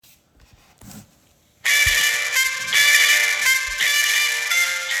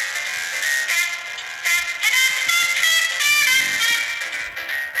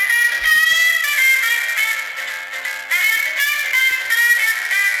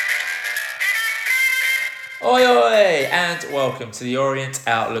Oi oi, and welcome to the Orient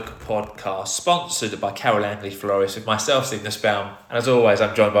Outlook podcast, sponsored by Carol Langley Florist with myself, Stephen Spelm, and as always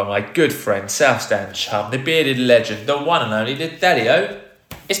I'm joined by my good friend, South Stand chum, the bearded legend, the one and only, the daddy-o,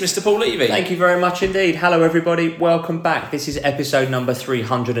 it's Mr. Paul Levy. Thank you very much indeed. Hello everybody, welcome back. This is episode number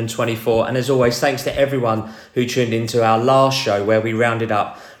 324, and as always, thanks to everyone who tuned into our last show where we rounded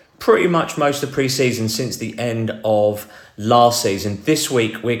up pretty much most of pre-season since the end of last season. This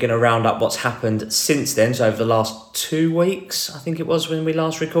week we're going to round up what's happened since then, so over the last 2 weeks I think it was when we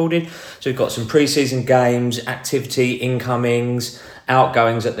last recorded. So we've got some pre-season games, activity, incomings,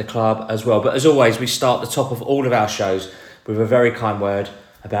 outgoings at the club as well. But as always, we start the top of all of our shows with a very kind word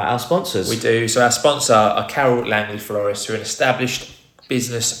about our sponsors. We do. So our sponsor are Carol Langley Florists, who are an established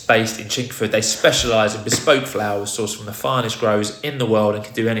business based in Chingford. They specialise in bespoke flowers sourced from the finest growers in the world and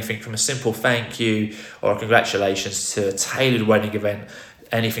can do anything from a simple thank you or a congratulations to a tailored wedding event,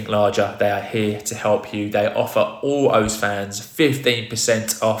 anything larger. They are here to help you. They offer all O's fans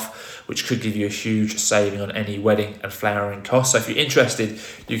 15% off, which could give you a huge saving on any wedding and flowering costs. So if you're interested,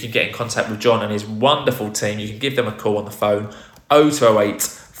 you can get in contact with John and his wonderful team. You can give them a call on the phone 0208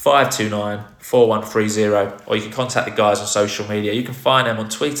 529 4130, or you can contact the guys on social media. You can find them on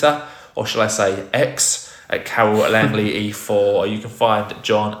Twitter, or shall I say X, at Carol Langley E4, or you can find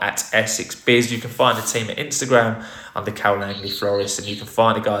John at Essex Biz. You can find the team at Instagram under Carol Langley Florist, and you can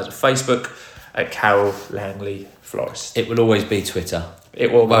find the guys at Facebook at Carol Langley Florist. It will always be Twitter. It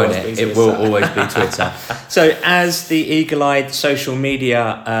will, won't it? It will always be Twitter. So as the eagle-eyed social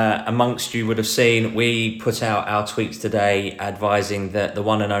media amongst you would have seen, we put out our tweets today advising that the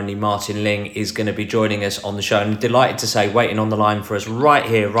one and only Martin Ling is going to be joining us on the show. And delighted to say, waiting on the line for us right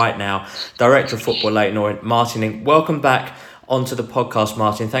here, right now, Director of Football Leyton Orient, Martin Ling. Welcome back onto the podcast,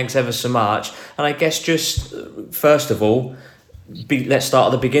 Martin. Thanks ever so much. And I guess just first of all, let's start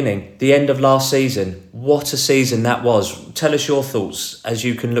at the beginning. The end of last season. What a season that was. Tell us your thoughts as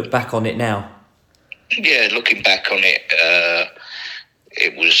you can look back on it now. Yeah, looking back on it,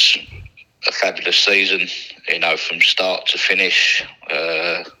 it was a fabulous season, from start to finish.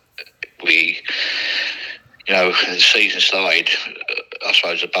 The season started, I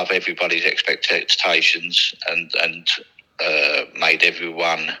suppose, above everybody's expectations and made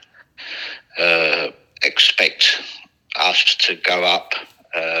everyone expect us to go up,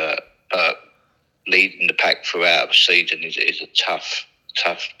 but leading the pack throughout the season is a tough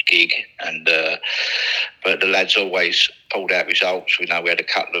gig, and but the lads always pulled out results. We know we had a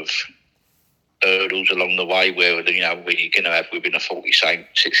couple of hurdles along the way where we're going to have within a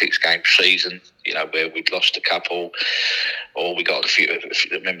 46 game season, where we'd lost a couple, or we got a few.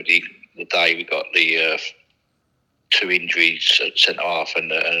 Remember the day we got the 2 injuries at centre half and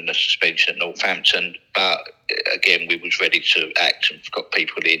a suspension at Northampton, but again we was ready to act and got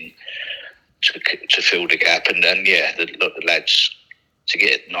people in to fill the gap, and the lads to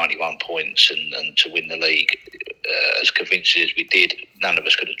get 91 points and to win the league as convincing as we did. None of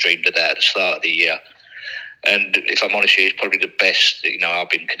us could have dreamed of that at the start of the year, and if I'm honest, it's probably the best. I've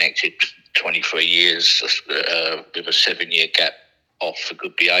been connected 23 years with a 7-year gap off for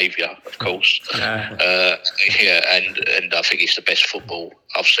good behaviour, of course. And I think it's the best football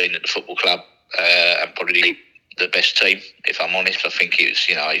I've seen at the football club, and probably the best team, if I'm honest. I think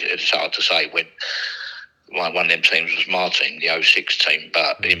it's hard to say when one of them teams was Martin, the 06 team,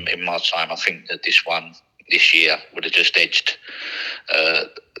 but in my time, I think that this year would have just edged them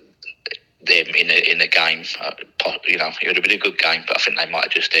in a game. It would have been a good game, but I think they might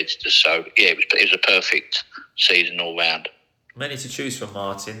have just edged us. So yeah, it was a perfect season all round. Many to choose from,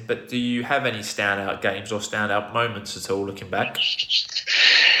 Martin, but do you have any standout games or standout moments at all looking back?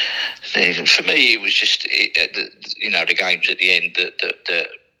 For me, it was just the games at the end that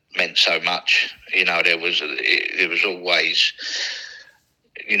meant so much. There was always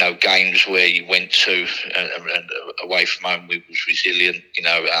games where you went to and away from home we was resilient.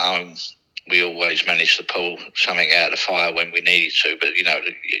 At home we always managed to pull something out of the fire when we needed to. But you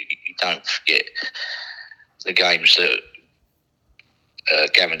don't forget the games that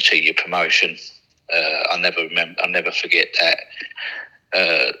guarantee your promotion. I'll never forget that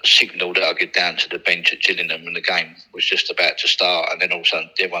signal that I get down to the bench at Gillingham, and the game was just about to start, and then all of a sudden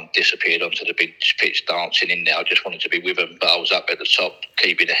everyone disappeared onto the pitch dancing in there. I just wanted to be with them, but I was up at the top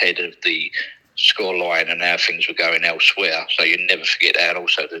keeping ahead of the score line and how things were going elsewhere. So you never forget that. And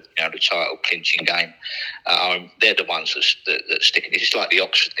also the title clinching game. They're the ones that stick. It's like the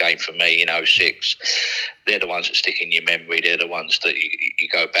Oxford game for me in 06. They're the ones that stick in your memory. They're the ones that you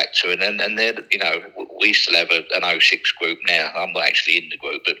go back to. And they're, we still have an 06 group now. I'm not actually in the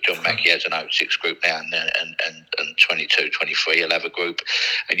group, but John Mackey has an 06 group now, and 22, 23 he'll have a group.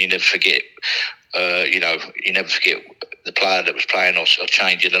 And you never forget, you never forget the player that was playing or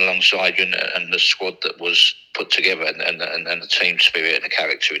changing alongside you, and the squad that was put together, and the team spirit and the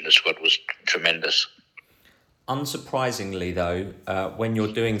character in the squad was tremendous. Unsurprisingly, though, when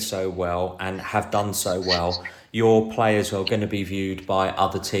you're doing so well and have done so well, your players are going to be viewed by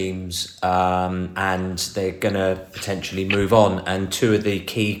other teams, and they're going to potentially move on. And two of the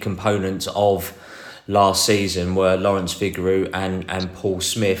key components of last season were Lawrence Vigouroux and Paul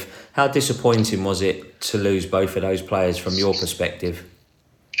Smith. How disappointing was it to lose both of those players from your perspective?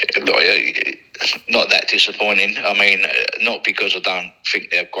 Not that disappointing. I mean, not because I don't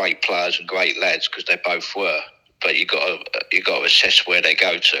think they're great players and great lads, because they both were. But you got to assess where they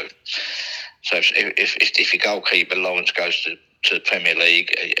go to. So if your goalkeeper Lawrence goes to the Premier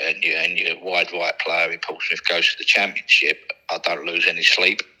League and your wide right player in Paul Smith goes to the Championship, I don't lose any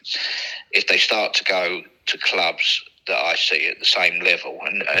sleep. If they start to go to clubs that I see at the same level,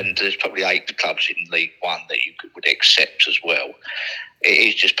 and there's probably 8 clubs in League One that you would accept as well. It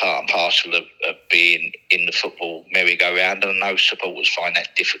is just part and parcel of being in the football merry-go-round, and I know supporters find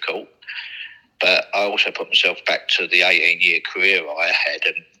that difficult. But I also put myself back to the 18-year career I had,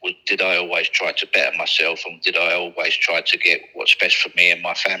 and did I always try to better myself, and did I always try to get what's best for me and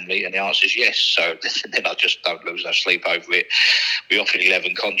my family? And the answer is yes. So then I just don't lose no sleep over it. We offered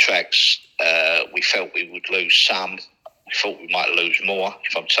 11 contracts. We felt we would lose some. We thought we might lose more,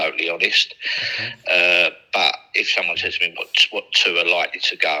 if I'm totally honest. Okay. But if someone says to me what 2 are likely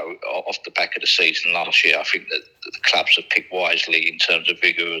to go off the back of the season last year, I think that the clubs have picked wisely in terms of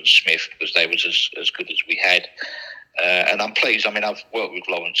Vigouroux and Smith, because they was as good as we had. And I'm pleased. I mean, I've worked with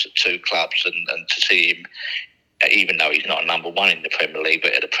Lawrence at 2 clubs, and to see him, even though he's not a number 1 in the Premier League,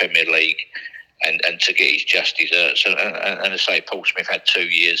 but at the Premier League, and to get his just desserts. And I say, Paul Smith had 2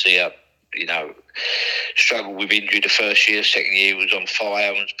 years here. Struggled with injury the first year. Second year was on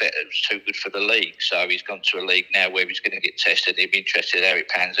fire and was too good for the league. So he's gone to a league now where he's going to get tested. He'll be interested how it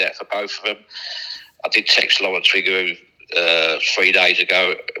pans out for both of them. I did text Lawrence Vigouroux 3 days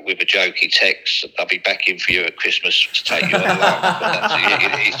ago with a jokey text. I'll be back in for you at Christmas to take you on along.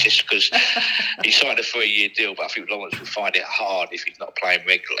 It's just because he signed a 3-year deal, but I think Lawrence will find it hard if he's not playing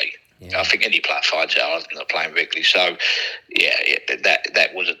regularly. Yeah. I think any player finds it hard if not playing regularly. So,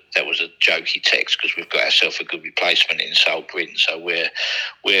 that was a jokey text, because we've got ourselves a good replacement in Brynn. So we're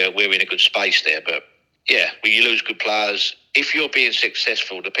in a good space there. But when you lose good players, if you're being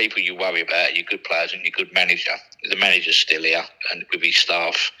successful, the people you worry about are your good players and your good manager. The manager's still here and with his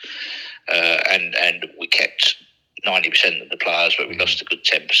staff, and we kept 90% of the players, but we lost a good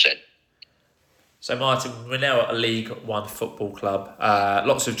 10%. So Martin, we're now at a League One football club.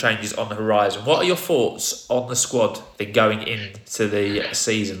 Lots of changes on the horizon. What are your thoughts on the squad then going into the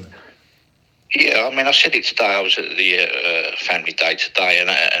season? Yeah, I mean, I said it today. I was at the family day today, and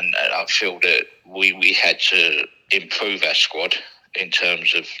I feel that we had to improve our squad in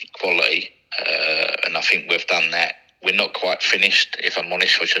terms of quality, and I think we've done that. We're not quite finished, if I'm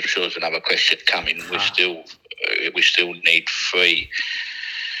honest, which I'm sure is another question coming. We still need 3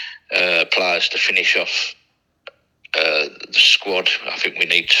 players to finish off the squad. I think we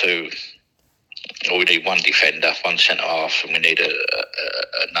need 2, or we need 1 defender, 1 centre half, and we need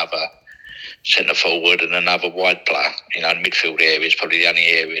another centre forward and another wide player. The midfield area is probably the only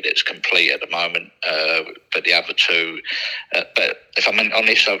area that's complete at the moment. But the other 2, but if I'm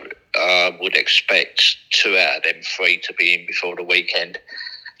honest, I would expect 2 out of them 3 to be in before the weekend.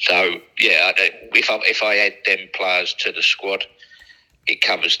 So if I add them players to the squad, it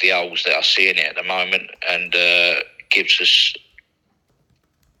covers the holes that I see in it at the moment, and gives us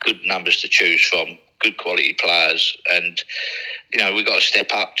good numbers to choose from, good quality players, and we've got to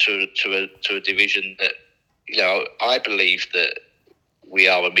step up to a division that I believe that we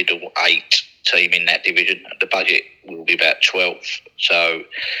are a middle 8 team in that division. The budget will be about 12th, so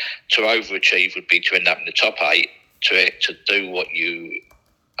to overachieve would be to end up in the top 8. To do what you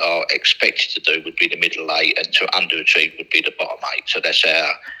are expected to do would be the middle 8, and to underachieve would be the bottom 8. So that's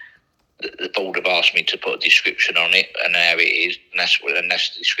how the board have asked me to put a description on it, and how it is, and that's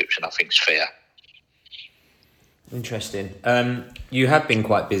the description I think is fair. Interesting. You have been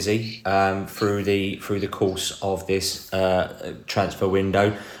quite busy through the course of this transfer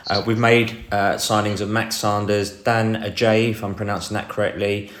window. We've made signings of Max Sanders, Dan Ajayi, if I'm pronouncing that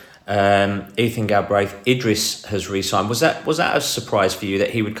correctly, Ethan Galbraith, Idris has re-signed. Was that a surprise for you that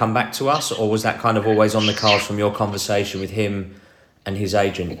he would come back to us, or was that kind of always on the cards from your conversation with him and his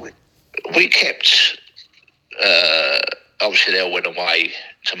agent? We kept. Obviously, they all went away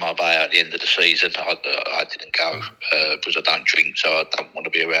to Marbella at the end of the season. I didn't go because I don't drink, so I don't want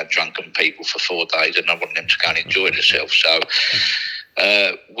to be around drunken people for 4 days, and I want them to go and enjoy themselves. So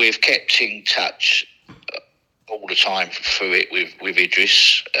we've kept in touch all the time through it with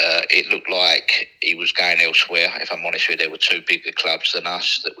Idris. It looked like he was going elsewhere. If I'm honest with you, there were 2 bigger clubs than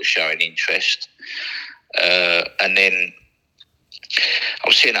us that were showing interest. And then I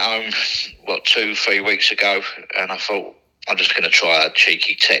was sitting at home, 2-3 weeks ago, and I thought, I'm just going to try a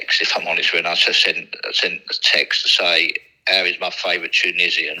cheeky text, if I'm honest with you. And I just sent a text to say, how is my favourite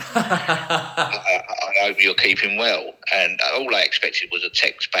Tunisian? I hope you're keeping well. And all I expected was a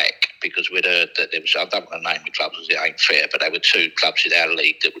text back, because we'd heard that there was, I don't want to name the clubs because it ain't fair, but there were 2 clubs in our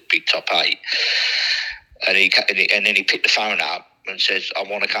league that would be top 8. And then he picked the phone up and says, I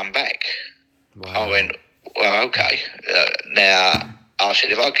want to come back. Wow. I went, well, okay. Now, I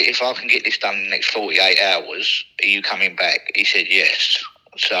said, if I can get this done in the next 48 hours, are you coming back? He said, yes.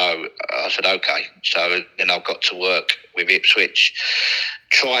 So I said, okay. So then I got to work with Ipswich,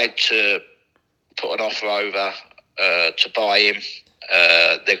 tried to put an offer over to buy him.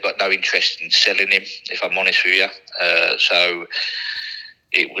 They've got no interest in selling him, if I'm honest with you. So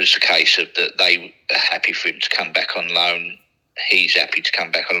it was a case of that they are happy for him to come back on loan. He's happy to come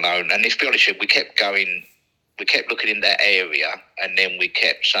back on loan. And let's be honest with you, we kept looking in that area, and then we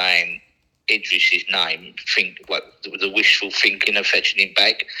kept saying Idris's name, the wishful thinking of fetching him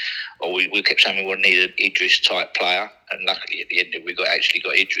back, or we kept saying we need an Idris type player, and luckily at the end we actually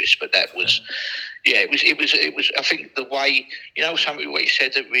got Idris. But that was, it was. I think the way, something what he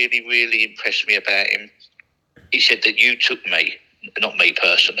said that really, really impressed me about him. He said that you took me, not me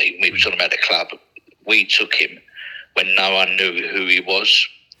personally. We were talking about the club. We took him when no one knew who he was.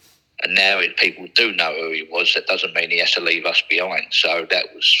 And now if people do know who he was, that doesn't mean he has to leave us behind. So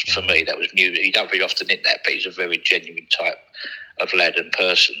that was, for me, that was new. He don't very often hit that, but he's a very genuine type of lad and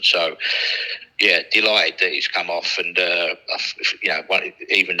person. So, yeah, delighted that he's come off. And,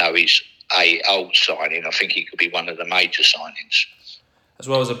 even though he's a old signing, I think he could be one of the major signings. As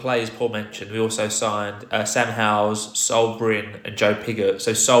well as the players Paul mentioned, we also signed Sam Howes, Sol Brynn and Joe Pigott.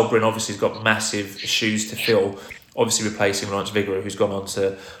 So Sol Brynn obviously has got massive shoes to fill, obviously replacing Lawrence Vigouroux, who's gone on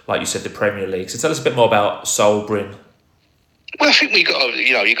to, like you said, the Premier League. So tell us a bit more about Sol Brynn. Well, I think you got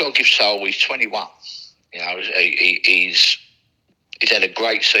to give Sol. He's 21. He's had a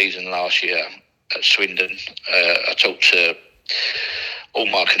great season last year at Swindon. I talked to all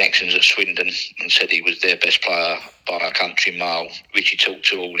my connections at Swindon and said he was their best player by a country mile. Richie talked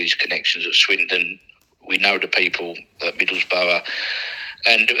to all his connections at Swindon. We know the people at Middlesbrough,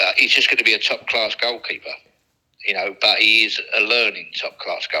 and he's just going to be a top class goalkeeper. But he is a learning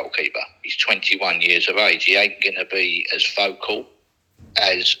top-class goalkeeper. He's 21 years of age. He ain't going to be as vocal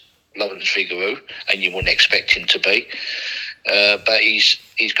as Lawrence Vigouroux, and you wouldn't expect him to be. But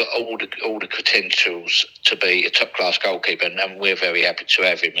he's got all the credentials to be a top-class goalkeeper, and we're very happy to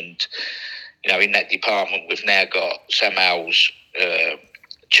have him. And, in that department, we've now got Sam Howes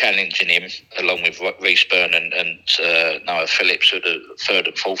challenging him, along with Reece Byrne and Noah Phillips, who are the 3rd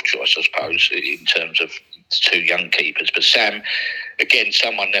and 4th choice, I suppose, in terms of 2 young keepers. But Sam, again,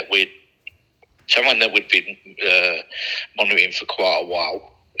 someone that we'd been monitoring for quite a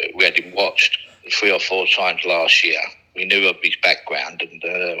while. We had him watched 3 or 4 times last year. We knew of his background, and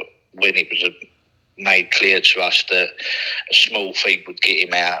when it was made clear to us that a small fee would get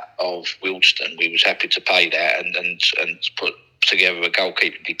him out of Wilston, we was happy to pay that and put together a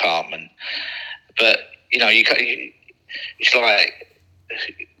goalkeeping department. But it's like,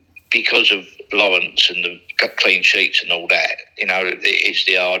 because of Lawrence and the clean sheets and all that,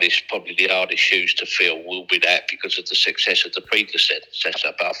 it's probably the hardest shoes to fill will be that, because of the success of the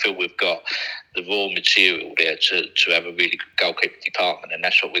predecessor. But I feel we've got the raw material there to have a really good goalkeeping department, and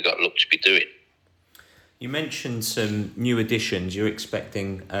that's what we've got to look to be doing. You mentioned some new additions you're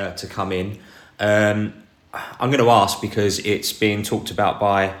expecting to come in. I'm going to ask because it's being talked about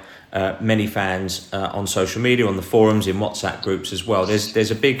by many fans on social media, on the forums, in WhatsApp groups as well.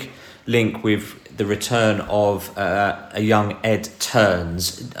 There's a big link with the return of a young Ed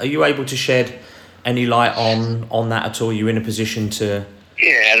Turns. Are you able to shed any light on that at all? Are you in a position to...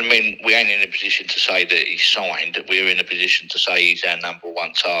 Yeah, we ain't in a position to say that he's signed. We're in a position to say he's our number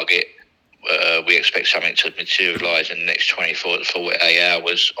 1 target. we expect something to materialise in the next 24 to 48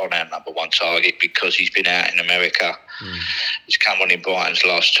 hours on our number one target, because he's been out in America. He's come on in Brighton's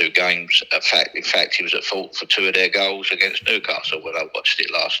last two games. In fact, he was at fault for two of their goals against Newcastle when I watched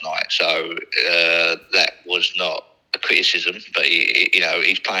it last night. So that was not a criticism, but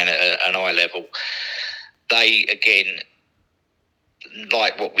he's playing at an high level. They, again,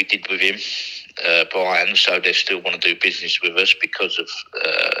 like what we did with him, Brighton, so they still want to do business with us because of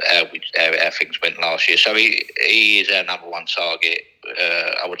how things went last year. So he is our number one target.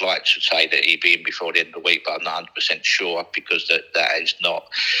 I would like to say that he'd be in before the end of the week, but I'm not 100% sure, because that is not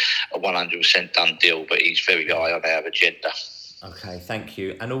a 100% done deal, but he's very high on our agenda. Okay, thank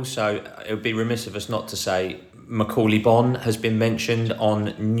you. And also, it would be remiss of us not to say Macaulay Bonne has been mentioned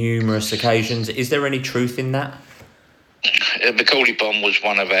on numerous occasions. Is there any truth in that? Macaulay Bonne was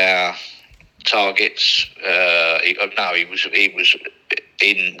one of our targets. He was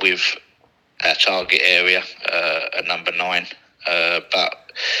in with our target area at number 9.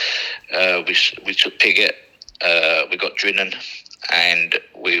 But we took Pigott, we got Brynn, and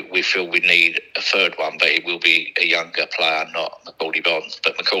we feel we need a third one, but it will be a younger player, not Macaulay Bonne.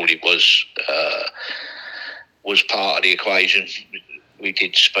 But Macaulay was part of the equation. We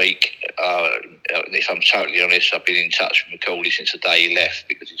did speak. If I'm totally honest, I've been in touch with Macaulay since the day he left,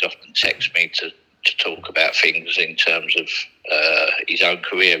 because he's often texted me to talk about things in terms of his own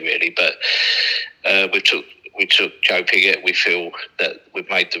career, really. But we took Joe Pigott. We feel that we've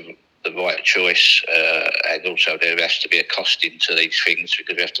made the right choice, and also there has to be a costing to these things,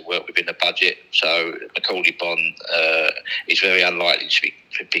 because we have to work within the budget. So Macaulay Bonne is very unlikely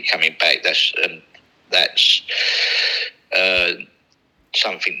to be coming back. That's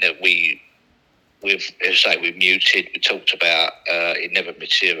something that we've muted. We talked about. It never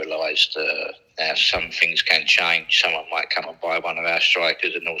materialised. Now some things can change. Someone might come and buy one of our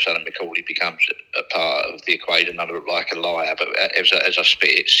strikers, and all of a sudden Macaulay becomes a part of the equation. I look like a liar, but as I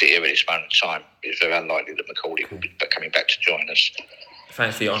sit here at this moment in time, it's very unlikely that Macaulay will be coming back to join us.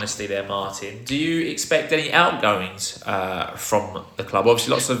 Thanks for your honesty there, Martin. Do you expect any outgoings from the club?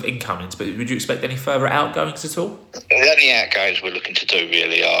 Obviously, lots of incomings, but would you expect any further outgoings at all? The only outgoings we're looking to do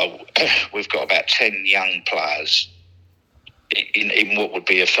really are, we've got about 10 young players in what would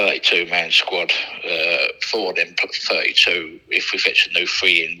be a 32-man squad. 4 of them, 32, if we fetch a new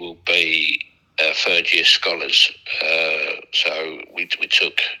 3 in, will be third-year scholars. So we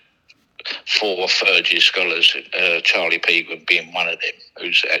took 4 third-year scholars, Charlie Pigott being one of them,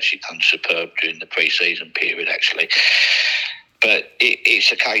 who's actually done superb during the pre-season period, actually. But it's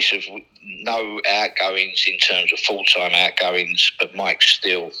a case of no outgoings in terms of full-time outgoings, but Mike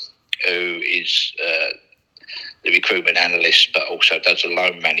Steele, who is the recruitment analyst, but also does the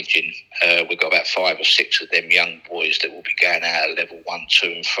loan managing. We've got about 5 or 6 of them young boys that will be going out at level 1, 2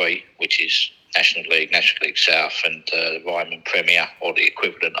 and 3, which is National League South, and the Ryman Premier, or the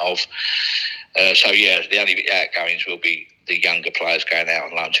equivalent of. The only outgoings will be the younger players going out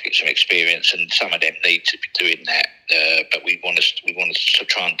on loan to get some experience, and some of them need to be doing that. But we want to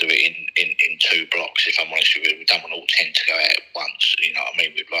try and do it in 2 blocks. If I'm honest with you, we don't want all 10 to go out at once. You know what I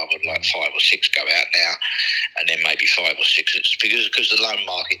mean? We'd rather like 5 or 6 go out now, and then maybe 5 or 6. Because the loan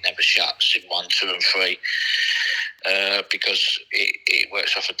market never shuts in 1, 2, and 3. Because it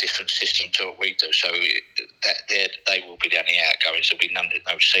works off a different system to what we do. So they will be the only outgoings. There'll be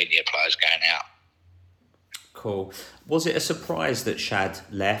no senior players going out. Cool. Was it a surprise that Shad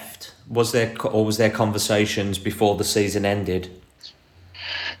left? Was there conversations before the season ended?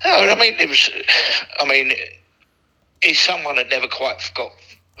 No, I mean, he's someone that never quite got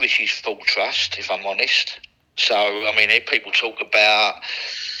Richie's full trust, if I'm honest. So, I mean, people talk about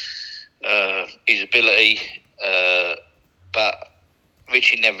his ability, but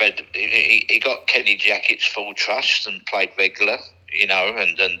Richie never had. He got Kenny Jackett's full trust and played regular,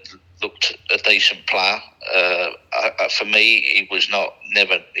 and looked a decent player. For me, he was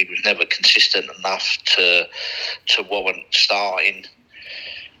never consistent enough to warrant starting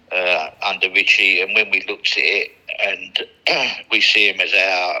under Richie. And when we looked at it, and we see him as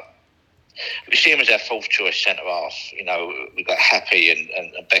our fourth choice centre half. We've got Happy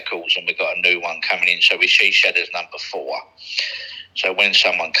and Beckles, and we've got a new one coming in. So we see Shad as number 4. So when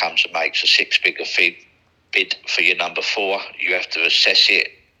someone comes and makes a 6-figure bid for your number 4, you have to assess it,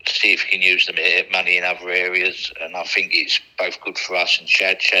 see if you can use the money in other areas. And I think it's both good for us and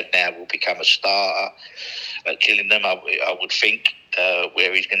Shad. Shad now will become a starter at Gillingham, I would think,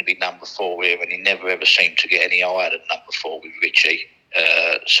 where he's going to be number 4 here, and he never ever seemed to get any higher than number 4 with Richie.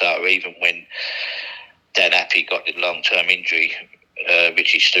 So even when Dan Happy got the long-term injury,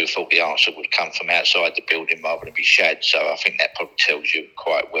 Richie still thought the answer would come from outside the building rather than be Shad. So I think that probably tells you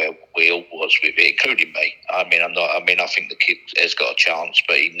quite where we all was with it, including me. I think the kid has got a chance,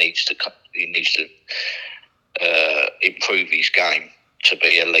 but he needs to improve his game to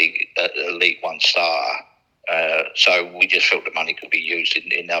be a League One starter. So we just felt the money could be used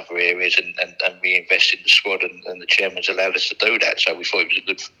in other areas and reinvest in the squad, and the chairman's allowed us to do that. So we thought it was a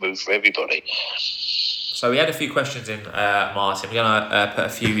good move for everybody. So we had a few questions in, Martin. We're going to put a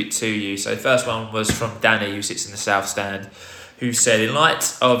few to you. So the first one was from Danny, who sits in the South Stand, who said, in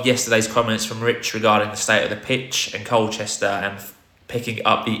light of yesterday's comments from Rich regarding the state of the pitch and Colchester and picking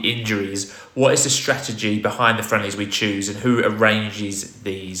up the injuries, what is the strategy behind the friendlies we choose and who arranges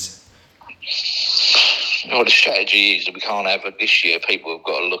these? Well, the strategy is that we can't have it this year. People have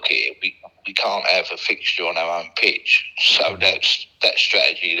got to look at it. We can't have a fixture on our own pitch. So that's that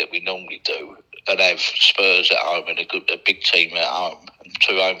strategy that we normally do. And have Spurs at home and a big team at home. And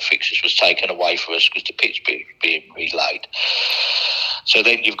 2 home fixtures was taken away for us because the pitch being relayed. So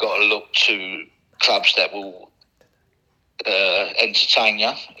then you've got to look to clubs that will entertain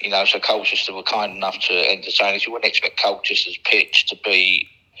you. So Colchester were kind enough to entertain us. You wouldn't expect Colchester's pitch to be...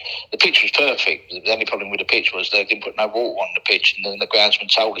 The pitch was perfect. The only problem with the pitch was they didn't put no water on the pitch, and then the groundsman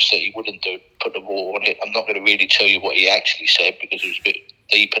told us that he wouldn't put the water on it. I'm not going to really tell you what he actually said because it was a bit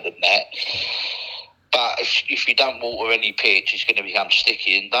deeper than that. But if you don't water any pitch, it's going to become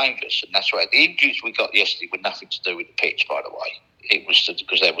sticky and dangerous, and that's right. The injuries we got yesterday were nothing to do with the pitch, by the way. It was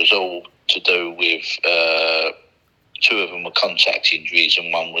because they was all to do with 2 of them were contact injuries,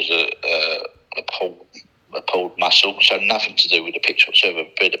 and one was a pulled muscle, so nothing to do with the pitch whatsoever.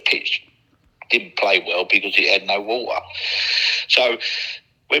 But the pitch didn't play well because it had no water. So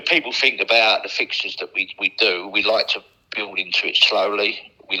when people think about the fixtures that we do, we like to build into it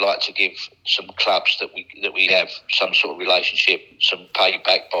slowly. We like to give some clubs that we have some sort of relationship, some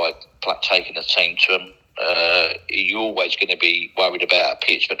payback by taking a team to them. You're always going to be worried about a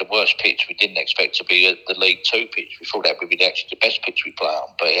pitch, but the worst pitch we didn't expect to be the League 2 pitch. We thought that would be actually the best pitch we play on,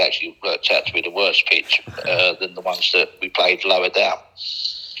 but it actually worked out to be the worst pitch than the ones that we played lower down.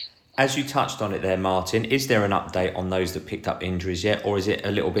 As you touched on it there, Martin, is there an update on those that picked up injuries yet, or is it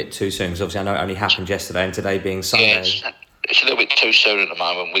a little bit too soon? Because obviously I know it only happened yesterday, and today being Sunday. Yeah, it's a little bit too soon at the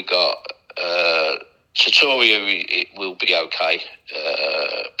moment. We got Sartoria, it will be okay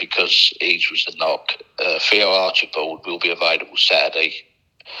because Eads was the knock. Theo Archibald will be available Saturday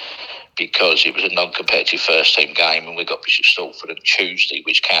because it was a non-competitive first-team game, and we got Bishop Stortford on Tuesday,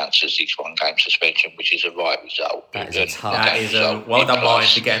 which counts as his 1-game suspension, which is a right result. That is well done, Martin,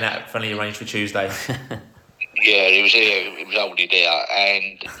 for getting that friendly arranged for Tuesday. Yeah, he was here. He was already there,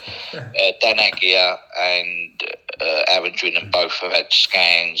 and Dan Agia and Aaron Drinnan both have had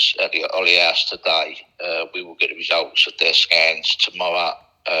scans at the Ollie House today. We will get the results of their scans tomorrow.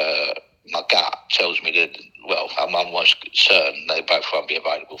 My gut tells me that, I'm almost certain they both won't be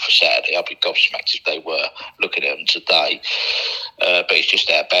available for Saturday. I'll be gobsmacked if they were, looking at them today. But it's just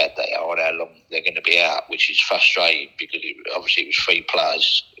how bad they are and how long they're going to be out, which is frustrating because obviously it was 3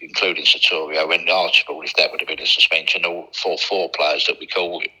 players, including Sartorio and Archibald, if that would have been a suspension, or 4 players that we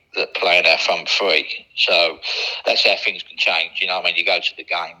call that play in our front 3. So that's how things can change. You go to the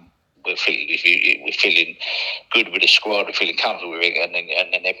game, we're feeling good with the squad, we're feeling comfortable with it, and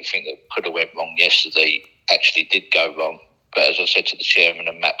then everything that could have went wrong yesterday actually did go wrong. But as I said to the chairman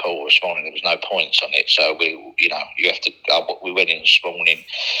and Matt Paul this morning, there was no points on it. So you have to. We went in this morning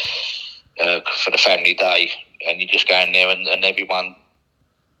for the family day, and you just go in there and everyone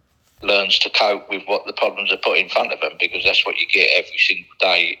learns to cope with what the problems are put in front of them, because that's what you get every single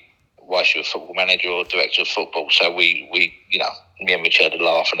day. Whilst you're a football manager or director of football, so me and Rich had a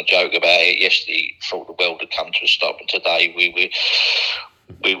laugh and a joke about it. Yesterday, thought the world had come to a stop, and today we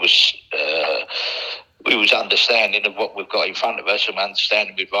was understanding of what we've got in front of us, and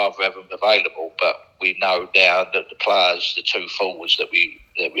understanding we'd rather have them available. But we know now that the players, the 2 forwards that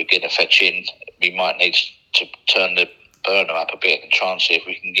we're going to fetch in, we might need to turn the burner up a bit and try and see if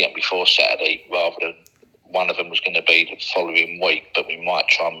we can get them before Saturday, rather than. One of them was going to be the following week, but we might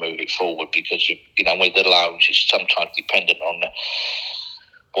try and move it forward because, with the loans, it's sometimes dependent on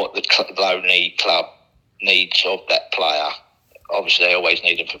what the loanee club needs of that player. Obviously, they always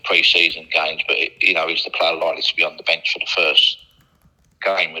need them for pre-season games, but, is the player likely to be on the bench for the first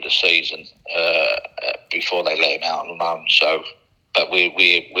game of the season before they let him out on loan? So, but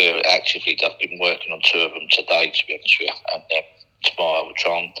we're actively been working on 2 of them today, to be honest with you, and then tomorrow we'll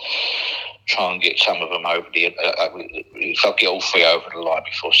try and get some of them over the. If I get all 3 over the line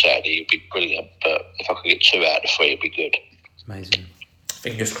before Saturday, it'd be brilliant. But if I could get 2 out of 3, it'd be good. Amazing.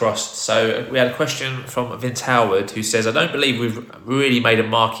 Fingers crossed. So we had a question from Vince Howard who says, I don't believe we've really made a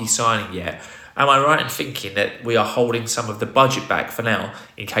marquee signing yet. Am I right in thinking that we are holding some of the budget back for now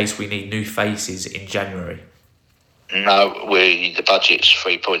in case we need new faces in January? No, the budget's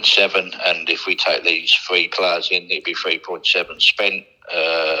 3.7, and if we take these 3 players in, it'd be 3.7 spent.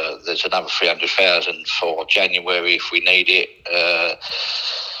 There's another 300,000 for January if we need it.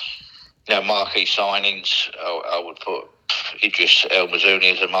 Marquee signings, I would put Idris El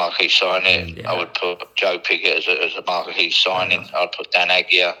Mazouni as a marquee signing. Yeah. I would put Joe Pigott as a marquee signing. I'd put Dan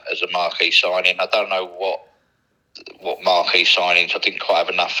Agia as a marquee signing. I don't know what marquee signings. I didn't quite have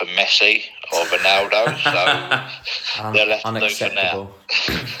enough for Messi or Ronaldo, so they'll have to do for now.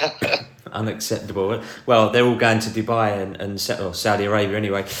 Unacceptable. Well, they're all going to Dubai and Saudi Arabia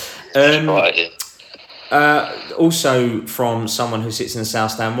anyway. Right, yeah. Also from someone who sits in the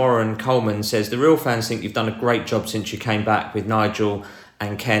South Stand, Warren Coleman says, the real fans think you've done a great job since you came back with Nigel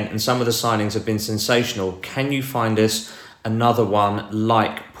and Kent, and some of the signings have been sensational. Can you find us another one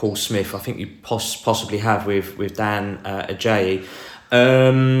like Paul Smith? I think you possibly have with Dan Ajayi.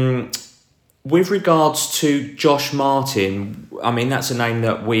 With regards to Josh Martin, I mean, that's a name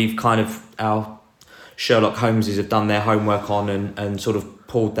that we've our Sherlock Holmeses have done their homework on and sort of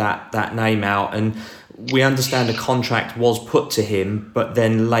pulled that name out, and we understand a contract was put to him but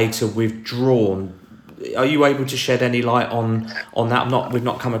then later withdrawn. Are you able to shed any light on that? We've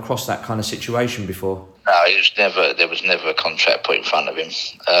not come across that kind of situation before. No, there was never a contract put in front of him.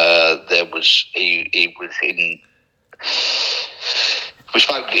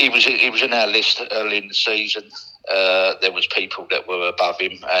 He was in our list early in the season. There was people that were above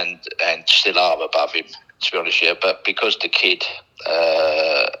him and still are above him, to be honest with you. But because the kid,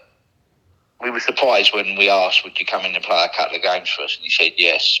 we were surprised when we asked, would you come in and play a couple of games for us? And he said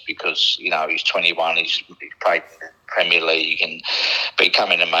yes, because he's 21, he's played in the Premier League, but he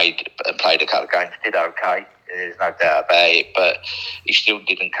come in and played a couple of games, did okay. There's no doubt about it, but he still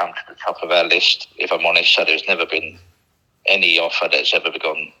didn't come to the top of our list, if I'm honest. So there's never been any offer that's ever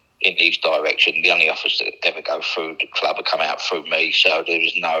gone in his direction. The only offers that ever go through the club have come out through me. So there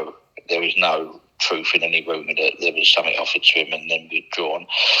is no truth in any rumour that there was something offered to him and then withdrawn.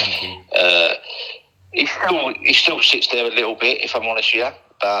 He still sits there a little bit, if I'm honest with you.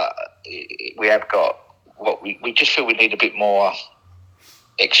 But we have got we just feel we need a bit more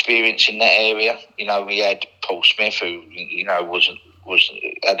experience in that area. We had Paul Smith, who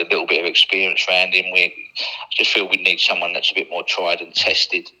had a little bit of experience around him. I just feel we need someone that's a bit more tried and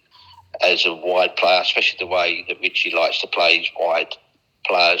tested as a wide player, especially the way that Richie likes to play his wide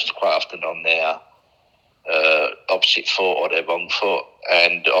players quite often on their opposite foot or their wrong foot,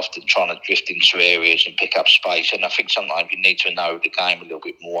 and often trying to drift into areas and pick up space. And I think sometimes you need to know the game a little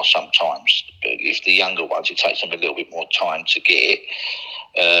bit more sometimes. If the younger ones, it takes them a little bit more time to get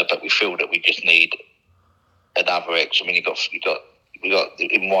it. But we feel that we just need another X. I mean, we got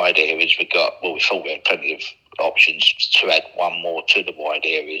in wide areas. We thought we had plenty of options to add one more to the wide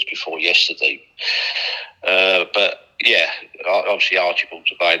areas before yesterday. But yeah, obviously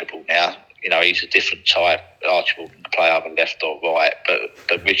Archibald's available now. He's a different type. Archibald can play either left or right,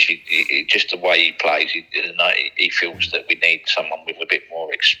 but Richie, just the way he plays, he feels that we need someone with a bit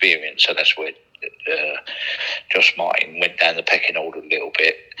more experience. So that's where Josh Martin went down the pecking order a little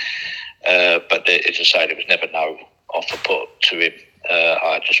bit. But as I say, there was never no offer put to him.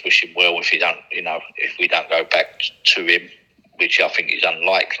 I just wish him well. If we don't go back to him, which I think is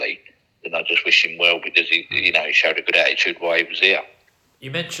unlikely, then I just wish him well, because he showed a good attitude while he was there. You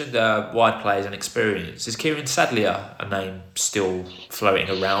mentioned wide players and experience. Is Kieran Sadlier a name still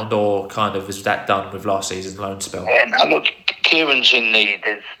floating around, or kind of is that done with last season's loan spell? Yeah, no, look, Kieran's in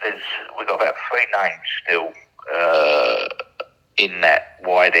we've got about 3 names still in that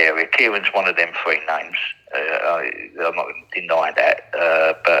wide area. Kieran's one of them 3 names. I'm not going to deny that,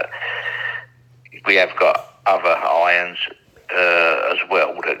 but we have got other irons as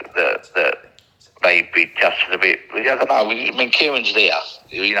well that maybe just a bit. I don't know. I mean, Kieran's there.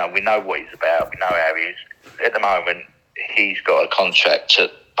 We know what he's about. We know how he is. At the moment, he's got a contract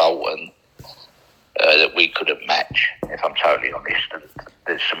at Bolton that we couldn't match, if I'm totally honest. And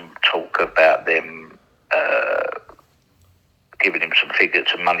there's some talk about them giving him some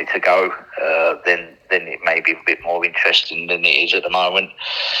figures of money to go. Then it may be a bit more interesting than it is at the moment.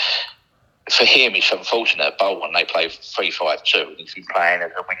 For him, it's unfortunate at Bolton they play 3-5-2, and he's been playing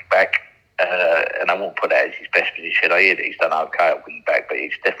as a wing back. And I won't put that as his best position. I hear that he's done okay at wing back, but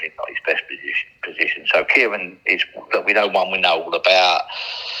it's definitely not his best position. So Kieran is, look, we know one we know all about.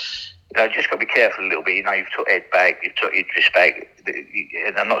 just got to be careful a little bit. You've took Ed back, you've took Idris back.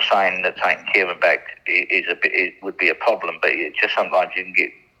 And I'm not saying that taking Kieran back it would be a problem, but it just sometimes you can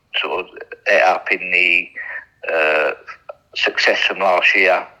get sort of ate up in the success from last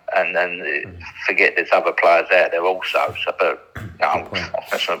year, and then forget there's other players out there also. So, but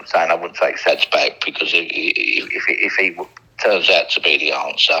that's what I'm saying. I wouldn't take Sads back because if he turns out to be the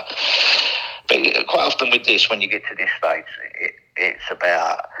answer. But quite often with this, when you get to this stage, it's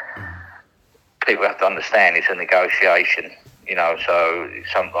about people have to understand it's a negotiation. So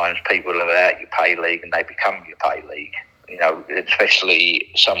sometimes people are out your pay league and they become your pay league. Especially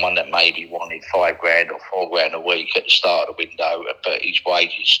someone that maybe wanted $5,000 or $4,000 a week at the start of the window, but his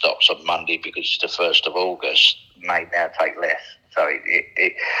wages stops on Monday because it's the 1st of August, may now take less. So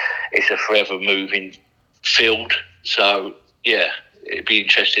it's a forever moving field. So, yeah, it'd be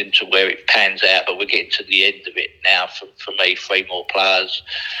interesting to where it pans out, but we're getting to the end of it now. For me, 3 more players.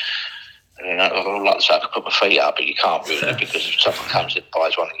 I'd like to say I could put my feet up, but you can't really because if someone comes and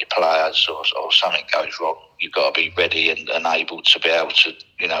buys one of your players or something goes wrong, you've got to be ready and able to be able to,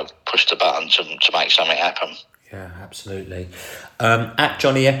 push the button to make something happen. Yeah, absolutely. At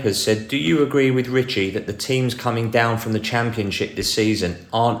Johnny Eppers said, do you agree with Richie that the teams coming down from the Championship this season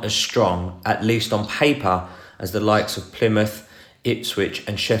aren't as strong, at least on paper, as the likes of Plymouth, Ipswich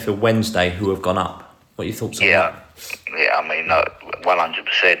and Sheffield Wednesday who have gone up? What are your thoughts on that? Yeah,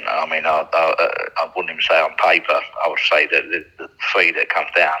 100%. I wouldn't even say on paper. I would say that the 3 that come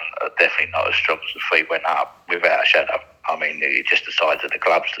down are definitely not as strong as the 3 went up, without a shadow. It's just the size of the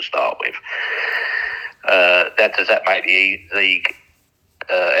clubs to start with. Does that make the league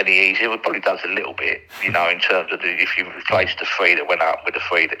any easier? It probably does a little bit, in terms of if you replace the 3 that went up with the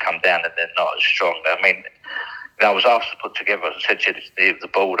 3 that come down and they're not as strong. I was asked to put together, as I said, the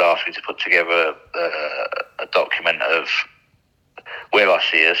board asked me to put together a document of where I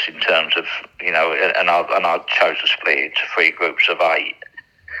see us in terms of, and I chose to split it into 3 groups of 8.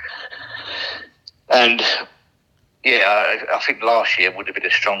 And, I think last year would have been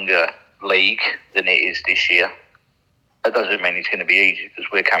a stronger league than it is this year. That doesn't mean it's going to be easy because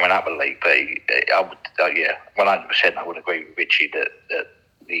we're coming up a league, but I would, 100% I would agree with Richie that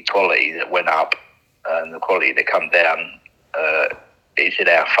the quality that went up and the quality that come down is in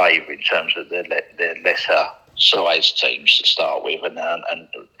our favour in terms of the lesser size teams to start with, and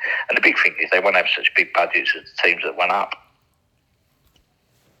the big thing is they won't have such big budgets as the teams that went up.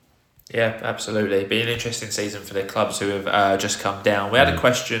 Yeah, absolutely. It'll be an interesting season for the clubs who have just come down. We had a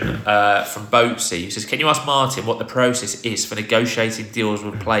question from Boatsy who says, can you ask Martin what the process is for negotiating deals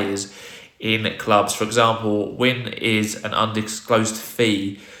with players in clubs? For example, when is an undisclosed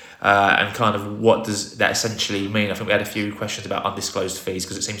fee and kind of what does that essentially mean? I think we had a few questions about undisclosed fees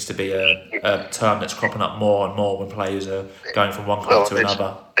because it seems to be a term that's cropping up more and more when players are going from one club to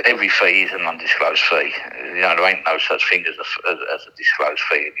another. Every fee is an undisclosed fee. There ain't no such thing as a disclosed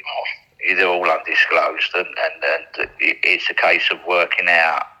fee anymore. They're all undisclosed, and it's a case of working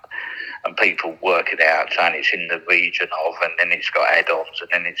out, and people working out, saying it's in the region of, and then it's got add-ons, and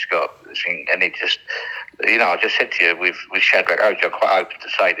then it's got this thing, and it just, I just said to you with Shadrach Ogie, I'm quite open to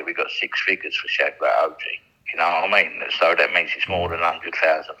say that we got 6 figures for Shadrach Ogie. You know what I mean? So that means it's more than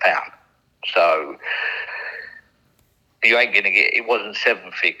 £100,000. So you ain't going to get, it wasn't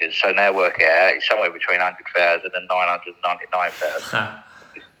 7 figures, so now work it out, it's somewhere between 100,000 and 999,000.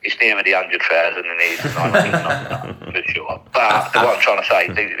 It's nearer the 100,000 than it is 999, for sure. But what I'm trying to say,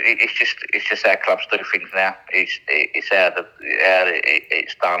 it's just how clubs do things now. It's how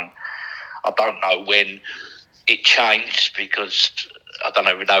it's done. I don't know when it changed because I don't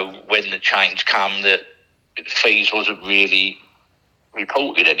even know when the change come that fees wasn't really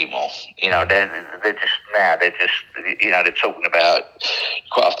reported anymore. They're talking about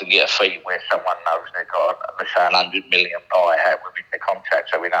quite often get a fee where someone knows they've got, let's say, 100 million buyout within their contract,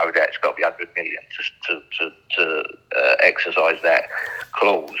 so we know that it's got to be 100 million to exercise that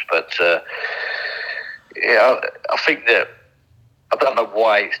clause. But I think that I don't know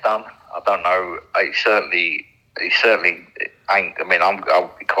why it's done. I don't know. It certainly ain't. I mean,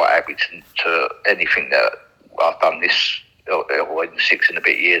 I'll be quite happy to anything that I've done this. Or in the 6 and a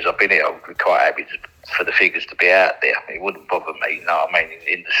bit years I've been here, I'd be quite happy for the figures to be out there. It wouldn't bother me,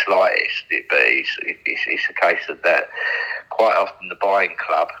 in the slightest. But it's a case of that. Quite often the buying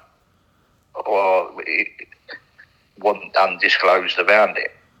club wasn't undisclosed around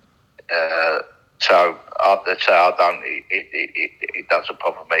it. So I don't. It doesn't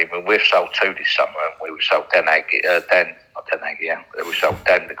bother me. I mean, we've sold 2 this summer, and we sold Dan we sold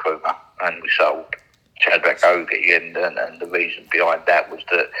Dan the Krumah, and we sold Shadrach Ogie, and the reason behind that was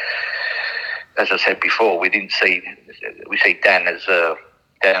that, as I said before, we see Dan as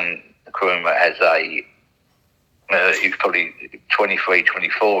Nkrumah as he's probably 23,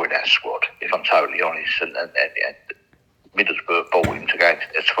 24 in our squad, if I'm totally honest. And Middlesbrough bought him to go into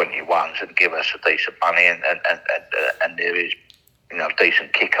the 21s and give us a decent money, and there is,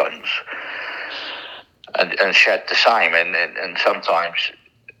 decent kick-ons. And Shad the same, and sometimes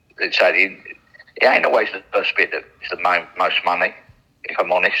it's it ain't always the first bit that is the most money, if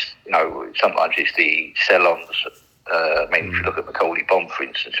I'm honest. Sometimes it's the sell-ons. If you look at Macaulay Bond, for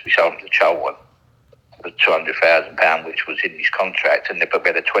instance, we sold him to Charlton for £200,000, which was in his contract, and we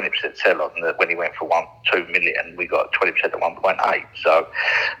had a 20% sell-on that when he went for 2 million, we got 20% at 1.8. So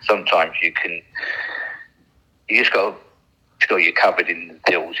sometimes you just got you covered in the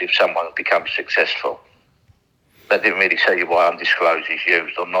deals if someone becomes successful. That didn't really tell you why undisclosed is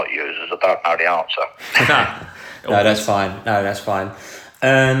used or not used, as I don't know the answer. No, that's fine.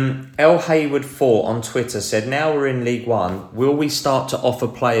 L Hayward 4 on Twitter said, now we're in League One, will we start to offer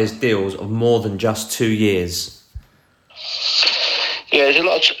players deals of more than just 2 years? Yeah,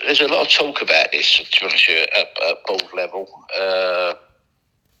 there's a lot of talk about this, to be honest with you, at board level.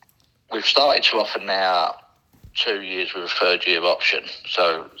 We've started to offer now 2 years with a third year option,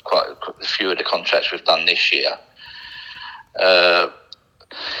 so quite a few of the contracts we've done this year.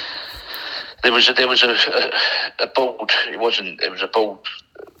 There was a board. It was a board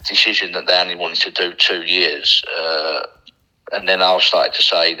decision that they only wanted to do 2 years, and then I started to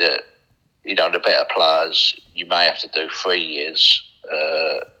say that the better players you may have to do 3 years.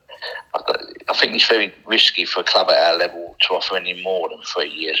 I think it's very risky for a club at our level to offer any more than 3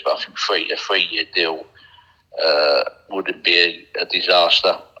 years, but I think a 3 year deal wouldn't be a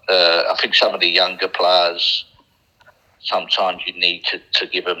disaster. I think some of the younger players, sometimes you need to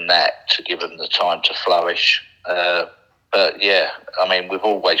give them that, to give them the time to flourish. But yeah, we've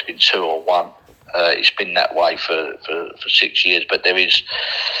always been 2 or 1. It's been that way for 6 years, but there is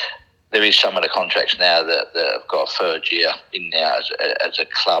some of the contracts now that have got a third year in there as a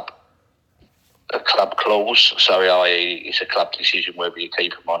club clause. So i.e. it's a club decision whether you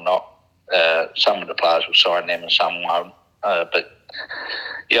keep them or not. Some of the players will sign them and some won't. But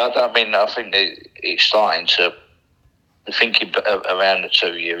yeah, I think that it's starting to. The thinking around the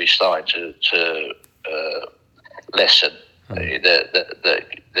 2 year is starting to lessen.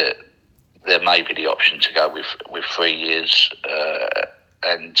 That there may be the option to go with 3 years,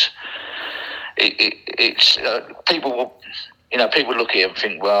 and it's people will people look at it and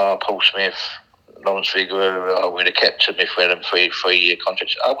think, well, Paul Smith, Lawrence Vigouroux, I would have kept them if we had them 3 year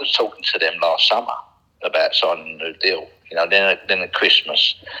contracts. I was talking to them last summer about signing a new deal. Then at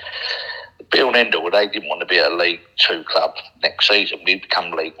Christmas, Bill and Endell, they didn't want to be a League 2 club next season. We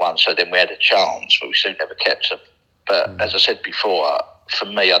become League 1, so then we had a chance, but we still never kept them. But as I said before, for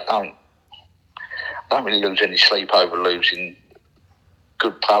me, I don't really lose any sleep over losing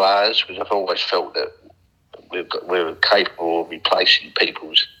good players, because I've always felt that we're capable of replacing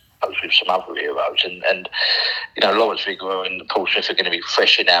people's with some other heroes. And Lawrence Vigouroux and Paul Smith are going to be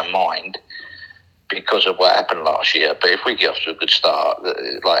fresh in our mind because of what happened last year. But if we get off to a good start,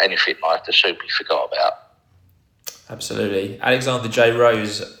 like anything like the soon be forgot about. Absolutely. Alexander J.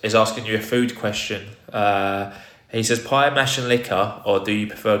 Rose is asking you a food question. He says, pie, mash and liquor, or do you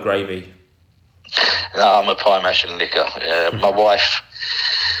prefer gravy? No, I'm a pie, mash and liquor. My wife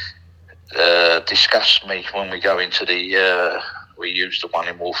disgusts me when we go into we use the one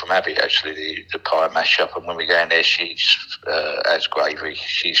in Waltham Abbey, actually, the pie mash up, and when we go in there, she's has gravy.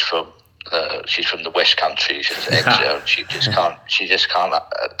 She's from the West Country. She just can't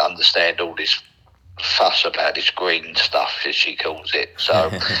understand all this fuss about this green stuff, as she calls it. So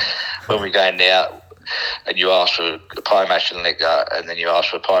when we go in there and you ask for a pie mash and liquor, and then you ask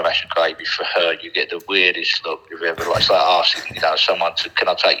for a pie mash and gravy for her, you get the weirdest look you've ever. It's like asking someone can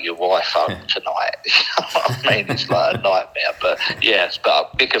I take your wife home tonight? You know what I mean? It's like a nightmare. But yeah, it's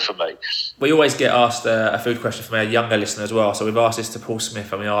but bigger for me. We always get asked a food question from a younger listener as well. So we've asked this to Paul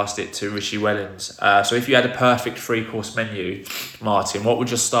Smith and we asked it to Rishi Wellens. So if you had a perfect 3-course menu, Martin, what would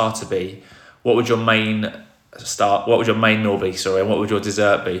your starter be? What would your main meal be? And what would your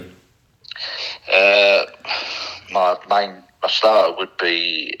dessert be? My starter would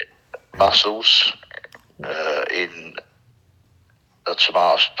be mussels in a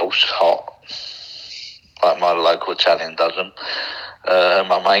tomato sauce, hot, like my local Italian does them.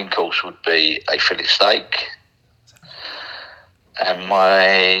 My main course would be a fillet steak. And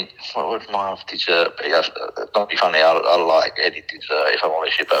what would my dessert be? Not be funny, I like any dessert, if I'm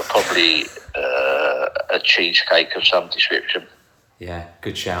honest, but probably a cheesecake of some description. Yeah,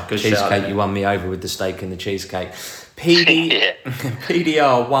 good shout. Good cheesecake, shout, you won me over with the steak and the cheesecake.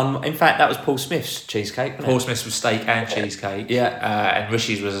 PDR won. In fact, that was Paul Smith's cheesecake. Paul Smith's was steak and cheesecake. Yeah. And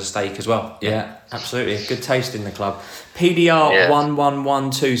Rishi's was a steak as well. Yeah, absolutely. Good taste in the club. PDR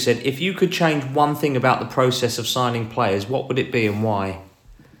 1112 said, if you could change one thing about the process of signing players, what would it be and why?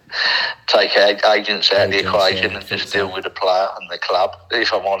 Take agents out of the equation and just deal with the player and the club.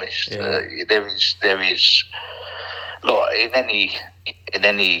 If I'm honest, there is. Look, in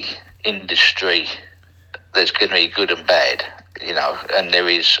any industry, there's going to be good and bad, and there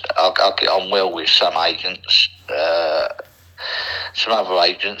is. I'll get on well with some agents, some other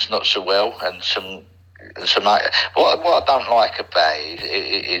agents not so well, and some. What I don't like about it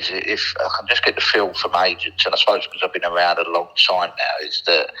is if I can just get the feel from agents, and I suppose because I've been around a long time now, is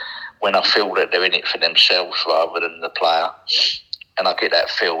that when I feel that they're in it for themselves rather than the player, and I get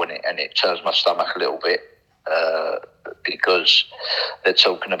that feel and it turns my stomach a little bit because they're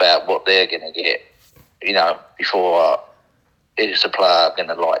talking about what they're going to get, before is the player going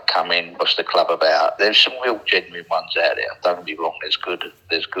to come in? What's the club about? There's some real genuine ones out there. Don't get me wrong. There's good.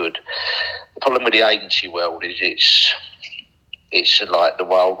 The problem with the agency world is it's like the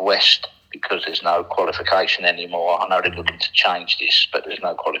Wild West because there's no qualification anymore. I know they're looking to change this, but there's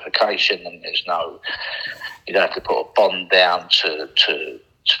no qualification and there's no. You don't have to put a bond down to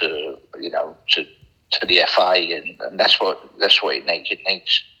the FA, and that's what it needs. It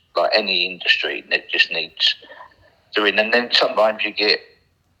needs, like any industry, it just needs doing. And then sometimes you get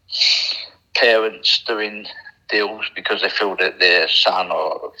parents doing deals because they feel that their son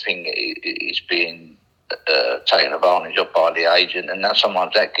or thing is being taken advantage of by the agent, and now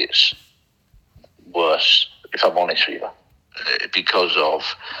sometimes that gets worse, if I'm honest with you, because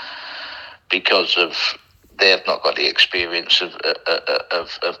of they've not got the experience of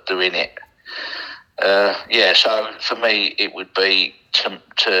doing it. So for me, it would be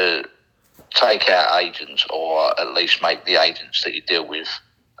to take out agents, or at least make the agents that you deal with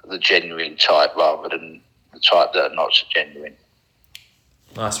the genuine type rather than the type that are not so genuine.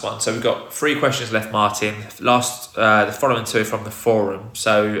 Nice one. So we've got 3 questions left, Martin. The following 2 are from the forum.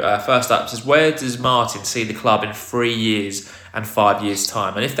 So first up says, where does Martin see the club in 3 years and 5 years'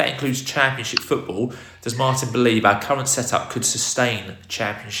 time? And if that includes Championship football, does Martin believe our current setup could sustain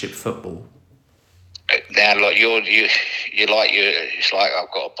Championship football? Now, look, it's like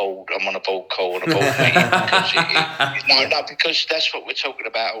I've got a board. I'm on a board call and a board meeting. Because that's what we're talking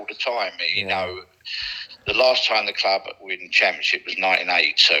about all the time. The last time the club were in Championship was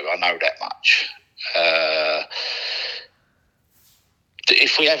 1982. I know that much.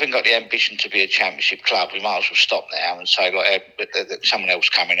 If we haven't got the ambition to be a Championship club, we might as well stop now and say, like, someone else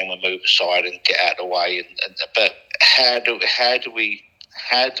come in and we'll move aside and get out of the way. But how do we?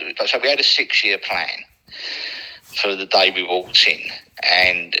 So we had a 6-year plan for the day we walked in,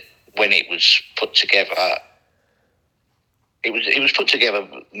 and when it was put together, it was put together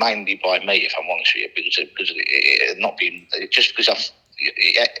mainly by me, if I'm honest with you, because it not been just because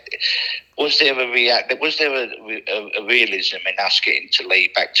was there a realism in us getting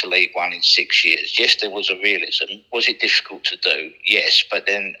back to League One in 6 years? Yes, there was a realism. Was it difficult to do? Yes, but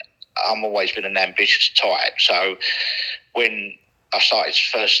then I'm always been an ambitious type. So when I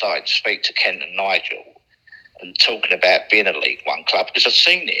first started to speak to Kent and Nigel and talking about being a League One club, because I'd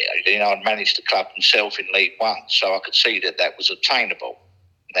seen it. I'd managed the club myself in League One, so I could see that was attainable.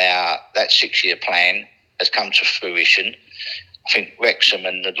 Now, that 6-year plan has come to fruition. I think Wrexham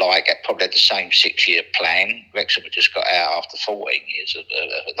and the like probably had the same 6-year plan. Wrexham had just got out after 14 years.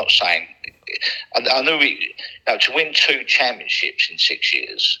 Not saying... I know to win 2 championships in 6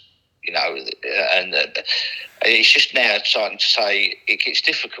 years, and it's just now starting to say it gets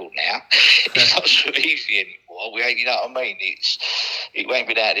difficult now. It's not so easy anymore. You know what I mean? It won't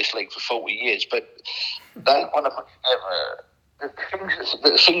been out of this league for 40 years, but they want to put together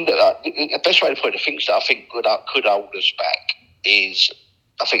the best way to put it, the things that I think could hold us back is,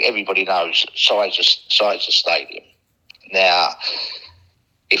 I think everybody knows, size of stadium. Now,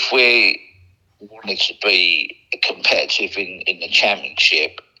 if we wanted to be competitive in the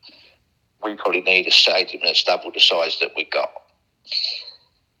Championship, we probably need a stadium that's double the size that we got.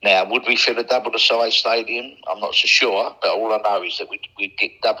 Now, would we fill a double the size stadium? I'm not so sure, but all I know is that we'd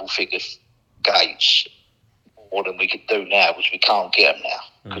get double figure gates more than we could do now, because we can't get them now,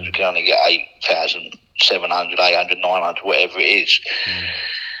 because we can only get 8,700, 800, 900, whatever it is.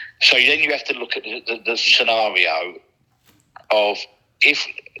 So then you have to look at the scenario of if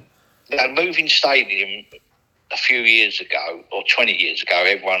moving stadium a few years ago or 20 years ago,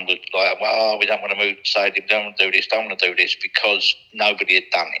 everyone was like, well, we don't want to move the stadium, don't want to do this, because nobody had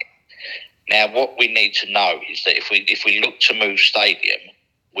done it. Now, what we need to know is that if we look to move stadium,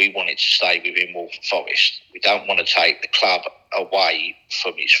 we want it to stay within Waltham Forest. We don't want to take the club away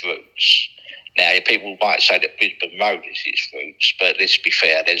from its roots. Now, people might say that Brisbane Road is its roots, but let's be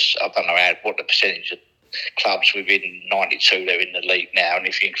fair. I don't know what the percentage of clubs within 92 that are in the league now, and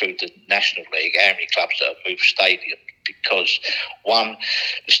if you include the National League, how many clubs that have moved stadium? Because one,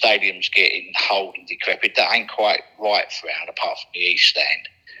 the stadium's getting old and decrepit. That ain't quite right for round, apart from the East Stand,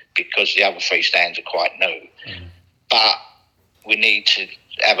 because the other three stands are quite new. But we need to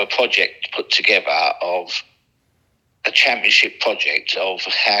have a project put together of a championship project of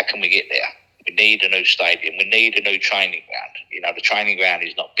how can we get there. We need a new stadium. We need a new training ground. The training ground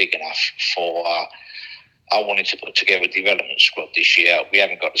is not big enough for... I wanted to put together a development squad this year. We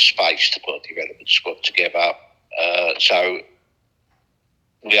haven't got the space to put a development squad together. So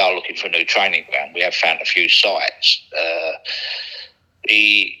we are looking for a new training ground. We have found a few sites.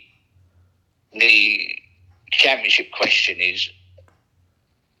 The championship question is,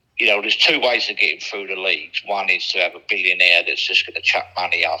 there's two ways of getting through the leagues. One is to have a billionaire that's just going to chuck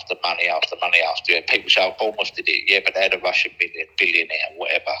money after money after money after it. People say, Bournemouth did it. Yeah, but they had a Russian billionaire,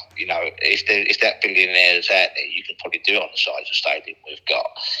 whatever. If that billionaire is out there, you can probably do it on the size of stadium we've got.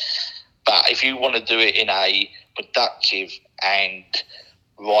 But if you want to do it in a productive and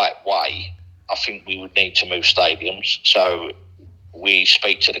right way, I think we would need to move stadiums. So we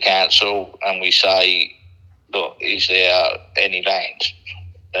speak to the council and we say, look, is there any land?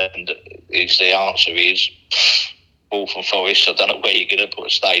 And the answer is Waltham Forest. I don't know where you're going to put a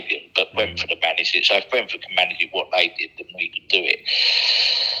stadium, but Brentford have managed it. So if Brentford can manage it what they did, then we can do it.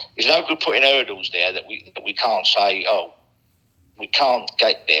 There's no good putting hurdles there that we can't say, we can't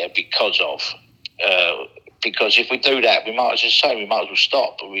get there because of. Because if we do that, we might as well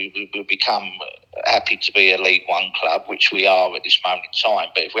stop. We'll become happy to be a League One club, which we are at this moment in time.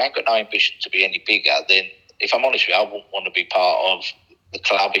 But if we ain't got no ambition to be any bigger, then if I'm honest with you, I wouldn't want to be part of the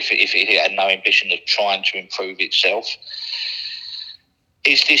club if it had no ambition of trying to improve itself.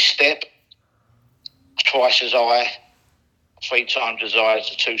 Is this step twice as high, 3 times as high as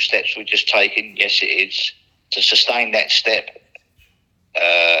the 2 steps we've just taken? Yes, it is. To sustain that step,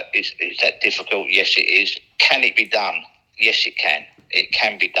 is that difficult? Yes, it is. Can it be done? Yes, it can. It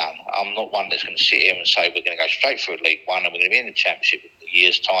can be done. I'm not one that's going to sit here and say we're going to go straight through League One and we're going to be in the Championship in a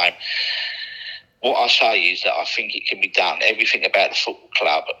year's time. What I say is that I think it can be done. Everything about the football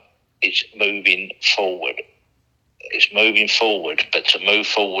club is moving forward. It's moving forward, but to move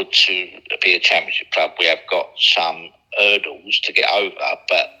forward to be a Championship club, we have got some hurdles to get over,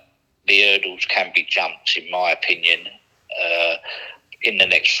 but the hurdles can be jumped, in my opinion, in the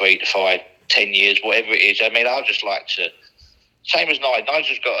next 3 to 5, 10 years, whatever it is. I mean, I'd just like to, same as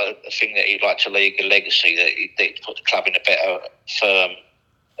Nigel's got a thing that he'd like to leave a legacy, that he'd put the club in a better, firm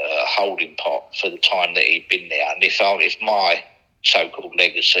holding pot for the time that he'd been there. And if my so-called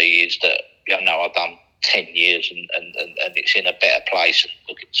legacy is that, I've done 10 years and it's in a better place and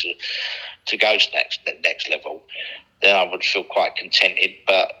looking to go to the next level, then I would feel quite contented.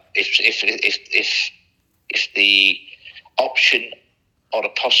 But if the option or the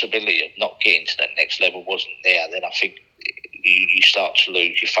possibility of not getting to that next level wasn't there, then I think you start to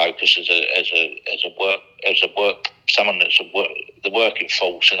lose your focus as a work someone that's the working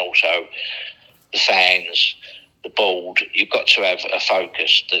force, and also the fans, the board. You've got to have a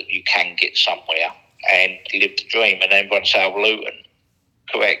focus that you can get somewhere and live the dream. And then everyone say, Luton,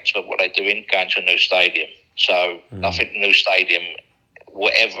 correct, but what they're doing, going to a new stadium. So I think the new stadium,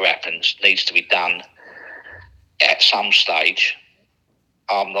 whatever happens, needs to be done at some stage.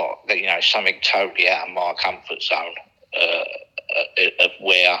 I'm not, something totally out of my comfort zone of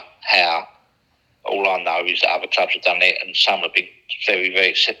where, how. All I know is that other clubs have done it, and some have been very,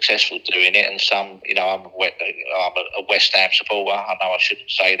 very successful doing it, and some, I'm a West Ham supporter. I know I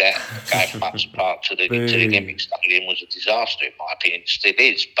shouldn't say that. Going from Upton Park to the Olympic Stadium was a disaster, in my opinion. It still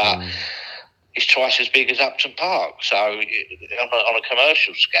is, but it's twice as big as Upton Park. So on a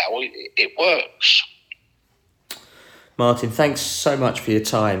commercial scale, it works. Martin, thanks so much for your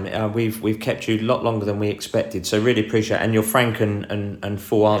time. We've kept you a lot longer than we expected, so really appreciate it. And your frank and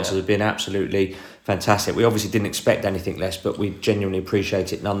full answers have been absolutely fantastic. We obviously didn't expect anything less, but we genuinely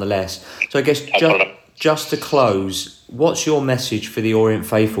appreciate it nonetheless. So I guess just to close, what's your message for the Orient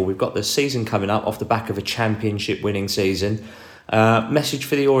faithful? We've got the season coming up off the back of a championship winning season. Message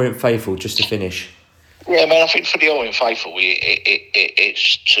for the Orient faithful, just to finish. Yeah, man, I think for the Orient faithful,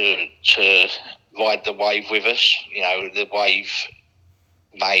 it's to ride the wave with us. The wave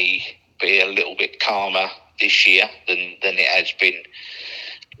may be a little bit calmer this year than it has been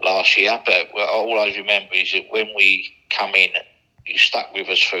last year, but all I remember is that when we come in, you stuck with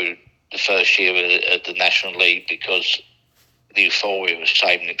us through the first year of the National League because the euphoria was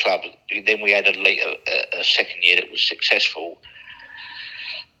saving the club. Then we had a second year that was successful.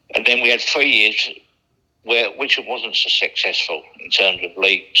 And then we had 3 years which wasn't so successful in terms of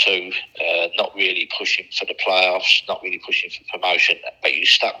League Two, not really pushing for the playoffs, not really pushing for promotion, but you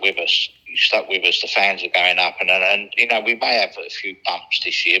stuck with us. The fans are going up, and we may have a few bumps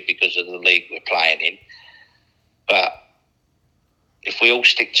this year because of the league we're playing in. But if we all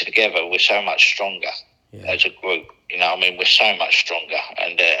stick together, we're so much stronger as a group. We're so much stronger,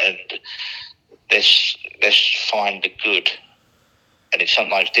 and let's find the good. And it's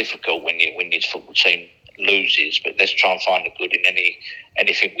sometimes difficult when your football team loses, but let's try and find the good in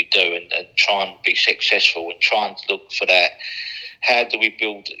anything we do, and try and be successful, and try and look for that. How do we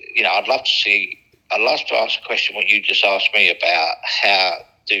build? I'd love to ask a question what you just asked me about. How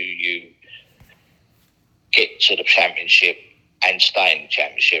do you get to the championship and stay in the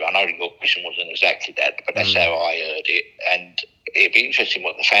championship? I know your question wasn't exactly that, but that's how I heard it. And it'd be interesting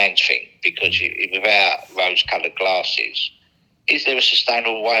what the fans think, because without rose-coloured glasses, is there a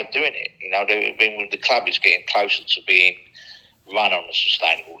sustainable way of doing it? The club is getting closer to being run on a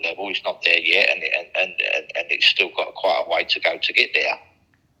sustainable level. It's not there yet, and it's still got quite a way to go to get there.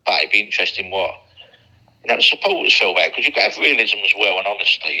 But it'd be interesting what the supporters feel about it, because you've got to have realism as well and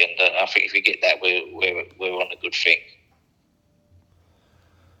honesty. And I think if we get that, we're on a good thing.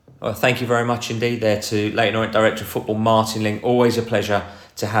 Well, thank you very much indeed there to Leyton Orient Director of Football, Martin Ling. Always a pleasure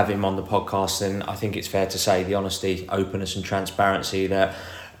to have him on the podcast, and I think it's fair to say the honesty, openness and transparency that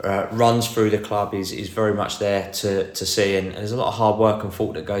runs through the club is very much there to see, and there's a lot of hard work and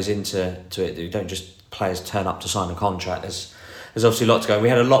thought that goes into it. You don't just players turn up to sign a contract. There's obviously a lot to go. We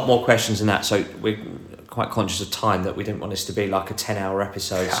had a lot more questions than that, so we're quite conscious of time, that we didn't want this to be like a 10-hour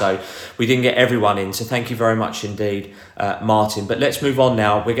episode, so we didn't get everyone in. So thank you very much indeed, Martin. But let's move on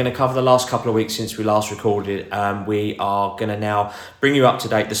now. We're going to cover the last couple of weeks since we last recorded. We are going to now bring you up to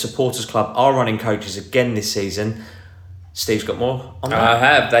date. The Supporters Club are running coaches again this season. Steve's got more on that? I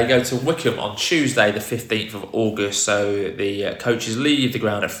have. They go to Wickham on Tuesday the 15th of August, so the coaches leave the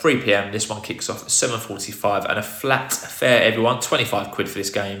ground at 3pm. This one kicks off at 7:45, and a flat fare, everyone, £25 for this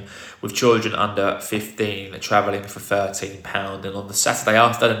game, with children under 15 travelling for £13. And on the Saturday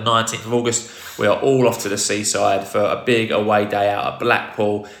after, the 19th of August, we are all off to the seaside for a big away day out at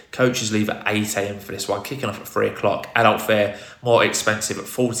Blackpool. Coaches leave at 8am for this one, kicking off at 3 o'clock. Adult fare, more expensive at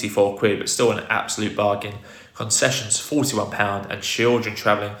 £44, but still an absolute bargain. Concessions £41, and children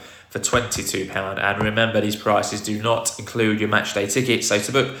travelling for £22. And remember, these prices do not include your match day tickets. So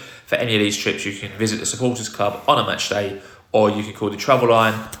to book for any of these trips, you can visit the Supporters Club on a match day, or you can call the travel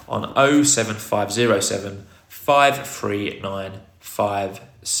line on 07507 539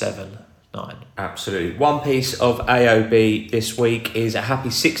 579. Absolutely. One piece of AOB this week is a happy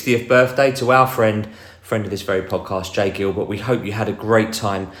 60th birthday to our friend of this very podcast, Jay Gilbert. We hope you had a great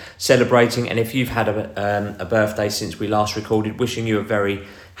time celebrating, and if you've had a birthday since we last recorded, wishing you a very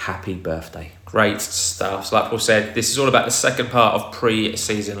happy birthday. Great stuff. So like Paul said, this is all about the second part of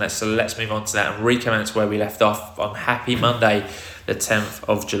pre-season. Let's move on to that and recommence where we left off on Happy Monday, the 10th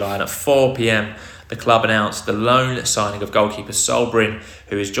of July. And at 4pm, the club announced the loan signing of goalkeeper Brynn,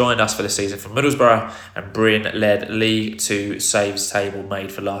 who has joined us for the season from Middlesbrough, and Brynn led League 2 saves table made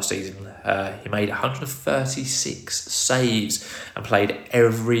for last season. He made 136 saves and played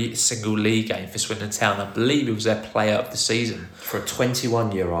every single league game for Swindon Town. I believe he was their player of the season. For a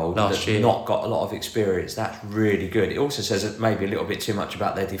 21-year-old that's not got a lot of experience, that's really good. It also says that maybe a little bit too much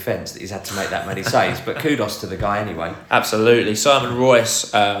about their defence, that he's had to make that many saves, but kudos to the guy anyway. Absolutely. Simon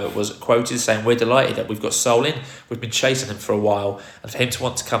Royce was quoted saying, "We're delighted that we've got Sol in. We've been chasing him for a while, and for him to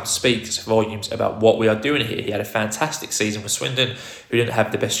want to come speaks volumes about what we are doing here. He had a fantastic season with Swindon, who didn't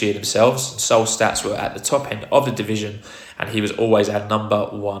have the best year themselves. Sol's stats were at the top end of the division, and he was always our number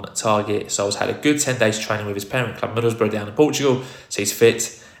one target. Sol's had a good 10 days training with his parent club Middlesbrough down in Portugal, so he's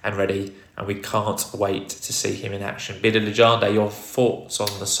fit and ready, and we can't wait to see him in action." Bidder Legende, your thoughts on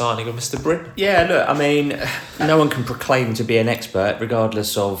the signing of Mr. Brynn? Yeah, look, I mean, no one can proclaim to be an expert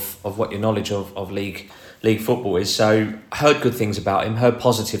regardless of what your knowledge of league football is. So heard good things about him, heard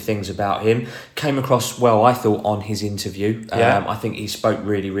positive things about him. Came across well, I thought, on his interview. I think he spoke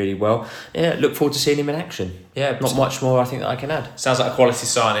really, really well. Yeah, look forward to seeing him in action. Yeah, not much more I think that I can add. Sounds like a quality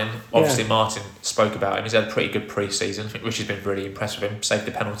signing. Obviously, Martin spoke about him. He's had a pretty good pre-season. I think Richie's been really impressed with him. Saved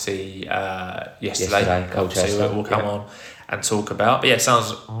the penalty yesterday. Colchester. We'll come on and talk about. But yeah,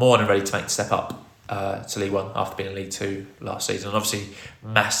 sounds more than ready to make the step up to League 1 after being in League 2 last season. And obviously,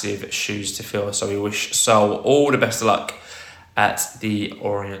 massive shoes to fill. So we wish Sol all the best of luck at the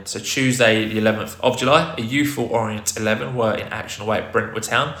Orient. So Tuesday the 11th of July, a youthful Orient 11 were in action away at Brentwood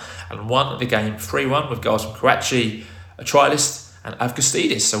Town and won the game 3-1 with goals from Karachi, a trialist, and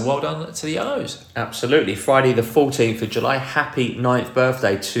Avgustidis. So well done to the O's. Absolutely. Friday the 14th of July, happy 9th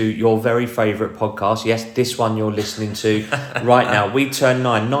birthday to your very favourite podcast. Yes, this one you're listening to right now. We turned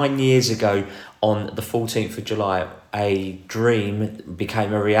 9 years ago on the 14th of July. A dream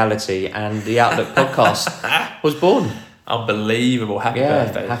became a reality and the Outlook podcast was born. Unbelievable. Happy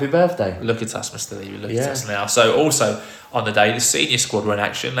birthday. Happy birthday. Look at us, Mr. Levy. Look at us now. So also on the day, the senior squad were in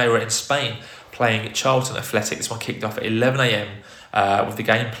action. They were in Spain playing Charlton Athletic. This one kicked off at 11 a.m. With the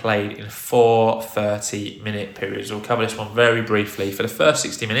game played in 4 30-minute periods. We'll cover this one very briefly. For the first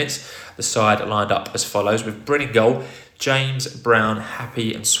 60 minutes, the side lined up as follows, with Brynn in goal, James, Brown,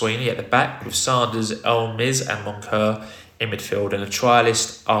 Happy and Sweeney at the back, with Sanders, Elmiz and Moncur in midfield, and a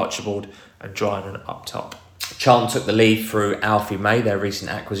trialist, Archibald and Drynan up top. Charlton took the lead through Alfie May, their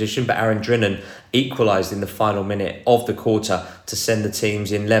recent acquisition, but Aaron Drinnan equalised in the final minute of the quarter to send the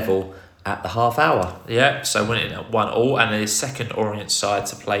teams in level at the half hour. Yeah, so winning at 1-1, and the second Orient side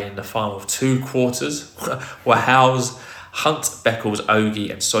to play in the final of 2 quarters were Howes, Hunt, Beckles, Ogie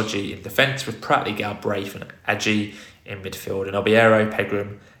and Soji in defence, with Pratley, Braith and Aji in midfield, and Obiero,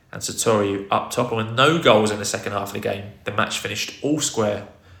 Pegram and Satori up top. And with no goals in the second half of the game, the match finished all square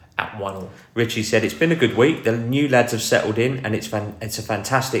at 1-1. Richie said it's been a good week. The new lads have settled in, and it's a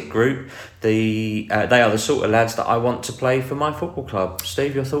fantastic group. They are the sort of lads that I want to play for my football club.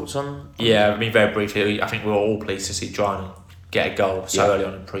 Steve, your thoughts on? Yeah, I mean, very briefly, I think we were all pleased to see Drynan get a goal so early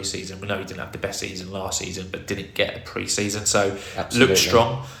on in pre-season. We know he didn't have the best season last season, but didn't get a pre-season, so looked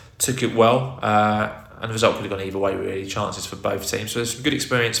strong, took it well, and the result could have gone either way, really. Chances for both teams. So there's some good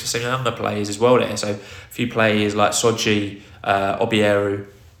experience for some younger players as well there. So a few players like Soji, Obiero,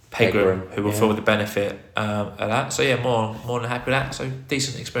 Pegram, who will feel the benefit of that. So yeah, more than happy with that. So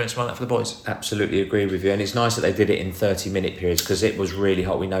decent experience running that for the boys. Absolutely agree with you, and it's nice that they did it in 30-minute periods because it was really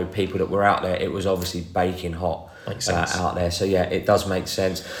hot. We know people that were out there, it was obviously baking hot out there. So yeah, it does make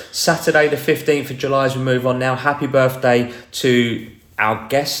sense. Saturday the 15th of July, as we move on now, happy birthday to our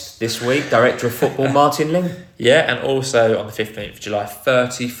guest this week, Director of Football, Martin Ling. Yeah, and also on the 15th of July,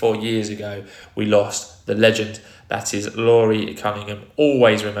 34 years ago, we lost the legend. That is Laurie Cunningham,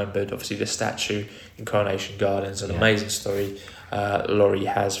 always remembered. Obviously, the statue in Coronation Gardens, an amazing story Laurie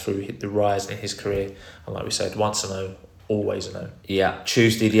has through the rise in his career. And like we said, once a no, always a no. Yeah,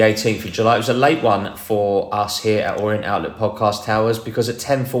 Tuesday the 18th of July. It was a late one for us here at Orient Outlook Podcast Towers because at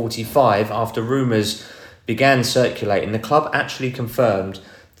 10:45, after rumours began circulating, the club actually confirmed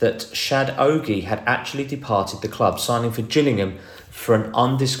that Shad Ogie had actually departed the club, signing for Gillingham for an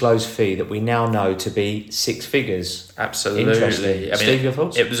undisclosed fee that we now know to be 6 figures. Absolutely. Interesting. I mean, Steve, your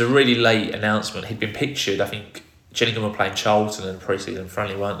thoughts? It was a really late announcement. He'd been pictured, I think, Gillingham were playing Charlton in pre-season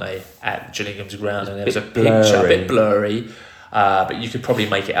friendly, weren't they, at Gillingham's ground, and there was a picture, a bit blurry, but you could probably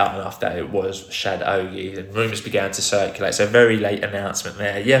make it out enough that it was Shad Ogie, and rumours began to circulate. So a very late announcement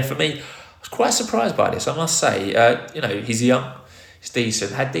there. Yeah, for me, I was quite surprised by this, I must say. He's young. He's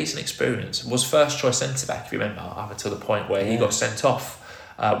decent, had decent experience, was first choice centre back, if you remember, up until the point where he got sent off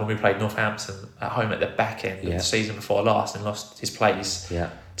when we played Northampton at home at the back end of the season before last and lost his place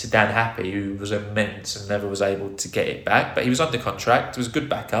to Dan Happy, who was immense and never was able to get it back. But he was under contract, it was a good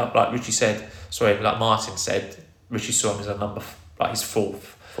backup. Like Martin said, Richie saw him as a number, like his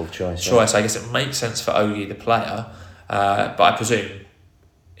fourth choice. So I guess it makes sense for Ogie, the player, but I presume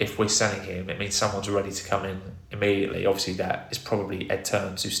if we're selling him, it means someone's ready to come in immediately. Obviously, that is probably Ed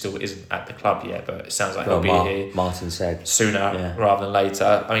Turns, who still isn't at the club yet, but it sounds like he'll be here. Martin said sooner rather than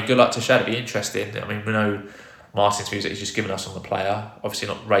later. I mean, good luck to Shad. It'd be interesting. I mean, we know Martin's views that he's just given us on the player. Obviously,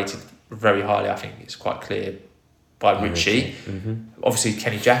 not rated very highly. I think it's quite clear by Richie. Mm-hmm. Obviously,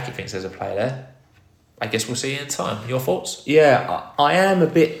 Kenny Jackett thinks there's a player there. I guess we'll see in time. Your thoughts? Yeah, I am a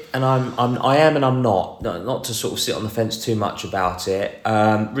bit, and I am and I'm not. Not to sort of sit on the fence too much about it.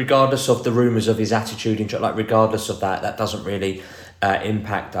 Regardless of the rumours of his attitude, regardless of that doesn't really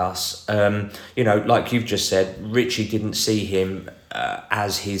impact us. Like you've just said, Richie didn't see him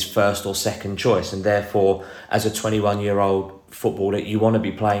as his first or second choice, and therefore, as a 21-year-old footballer, you want to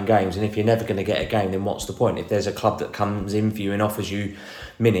be playing games, and if you're never going to get a game, then what's the point? If there's a club that comes in for you and offers you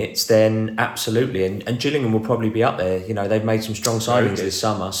minutes, then absolutely, and Gillingham will probably be up there. They've made some strong signings this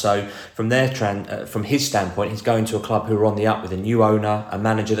summer, so from from his standpoint, he's going to a club who are on the up with a new owner, a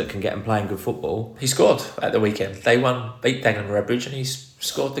manager that can get them playing good football. He scored at the weekend. They beat Dagenham Redbridge, and he's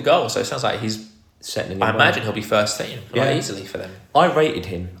scored the goal, so it sounds like he's setting a new imagine he'll be first team easily for them. I rated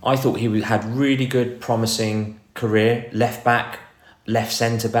him. I thought he had really good, promising career, left back, left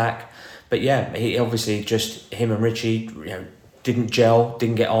centre back, but he obviously just him and Richie, didn't gel,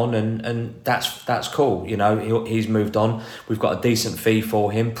 didn't get on, and that's cool. You know, he's moved on. We've got a decent fee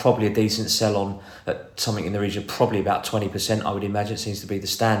for him, probably a decent sell on at something in the region, probably about 20%. I would imagine seems to be the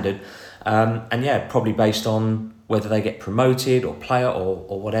standard, and yeah, probably based on whether they get promoted or player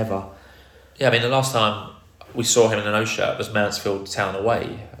or whatever. Yeah, I mean, the last time we saw him in a no-shirt was Mansfield Town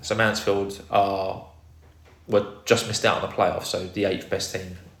away. So Mansfield were just missed out on the playoffs, so the 8th best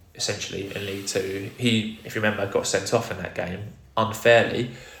team essentially in League Two. He, if you remember, got sent off in that game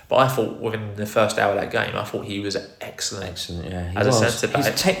unfairly, but I thought within the first hour of that game, I thought he was excellent. Yeah, as a centre back.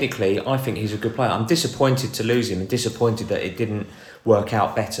 He's technically, I think he's a good player. I'm disappointed to lose him and disappointed that it didn't work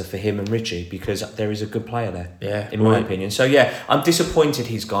out better for him and Richie, because there is a good player there. Yeah, in my opinion. So yeah, I'm disappointed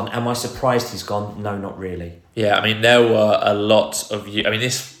he's gone. Am I surprised he's gone? No, not really. Yeah, I mean, there were a lot of you. I mean,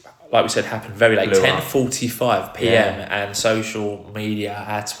 this, like we said, happened very late, 10:45 p.m. and social media,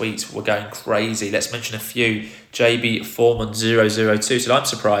 our tweets were going crazy. Let's mention a few. JB Foreman 002 said, I'm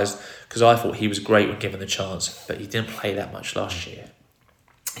surprised because I thought he was great when given the chance, but he didn't play that much last year.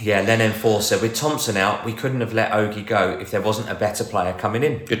 Yeah, Len M4 said, with Thompson out, we couldn't have let Ogie go if there wasn't a better player coming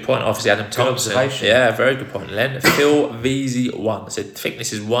in. Good point. Obviously, Adam Thompson. Yeah, very good point, Len. Phil VZ1 said, I think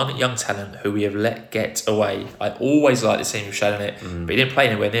this is one young talent who we have let get away. I always liked the team with Shad on it, but he didn't play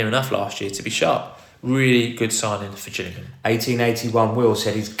anywhere near enough last year to be sharp. Really good signing for Gillingham. 1881 Will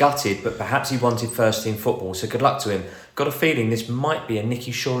said he's gutted, but perhaps he wanted first team football, so good luck to him. Got a feeling this might be a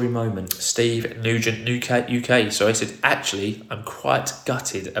Nicky Shorey moment. Steve Nugent UK said, actually, I'm quite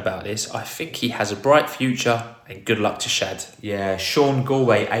gutted about this. I think he has a bright future, and good luck to Shad. Yeah, Sean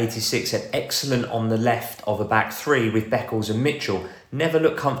Galway 86 said, excellent on the left of a back three with Beckles and Mitchell. Never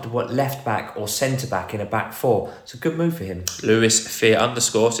looked comfortable at left back or centre back in a back four. It's a good move for him. Lewis Fear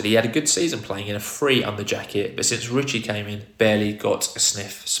 _ said he had a good season playing in a free under jacket, but since Richie came in, barely got a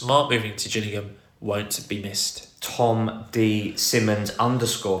sniff. Smart moving to Gillingham, won't be missed. Tom D Simmons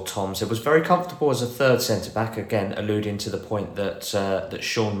 _ Tom said was very comfortable as a third centre back, again alluding to the point that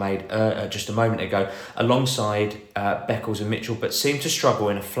Sean made just a moment ago, alongside Beckles and Mitchell, but seemed to struggle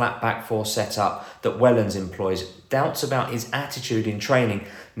in a flat back four setup that Wellens employs. Doubts about his attitude in training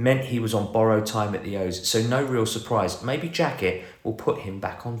meant he was on borrowed time at the O's, so no real surprise. Maybe Jacket will put him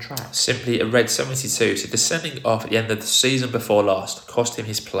back on track. Simply a Red 72 said the sending off at the end of the season before last cost him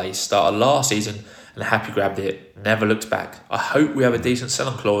his place. Started last season and happy grabbed it, never looked back. I hope we have a decent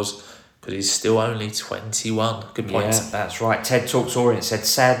sell-on clause because he's still only 21. Good point. Yeah, that's right. Ted Talks Orient said,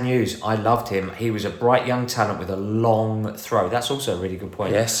 sad news, I loved him. He was a bright young talent with a long throw. That's also a really good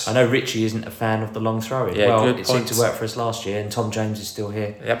point. Yes. I know Richie isn't a fan of the long throwing. Yeah, well, it seemed to work for us last year, and Tom James is still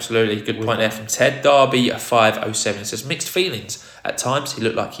here. Yeah, absolutely. Good point there from Ted. Darby 507 says, mixed feelings. At times, he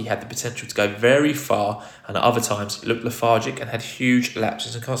looked like he had the potential to go very far, and at other times, he looked lethargic and had huge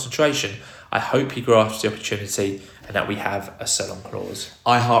lapses in concentration. I hope he grasps the opportunity and that we have a sell-on clause.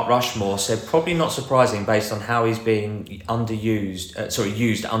 I Heart Rushmore said, probably not surprising based on how he's being used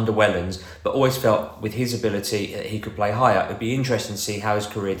under Wellens, but always felt with his ability he could play higher. It'd be interesting to see how his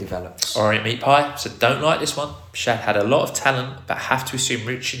career develops. Alright, Meat Pie, so don't like this one. Shad had a lot of talent, but have to assume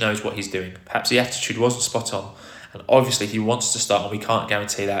Richie knows what he's doing. Perhaps the attitude wasn't spot on. And obviously he wants to start, and we can't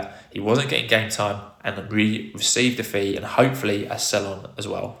guarantee that. He wasn't getting game time, and we received a fee and hopefully a sell-on as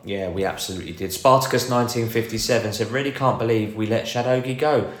well. Yeah, we absolutely did. Spartacus 1957 said, really can't believe we let Shad Ogie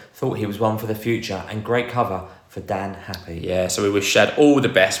go. Thought he was one for the future, and great cover for Dan Happy. Yeah, so we wish Shad all the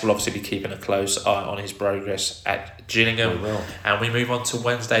best. We'll obviously be keeping a close eye on his progress at Gillingham. We will. And we move on to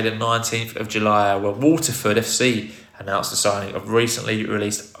Wednesday the 19th of July, where Waterford FC announced the signing of recently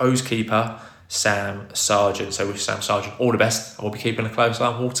released O's keeper Sam Sargent. So wish Sam Sargent all the best, and we'll be keeping a close eye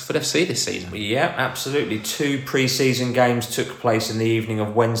on Waterford FC this season. Yeah, absolutely. 2 pre-season games took place in the evening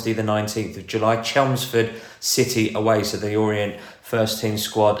of Wednesday the 19th of July. Chelmsford City away, so the Orient first team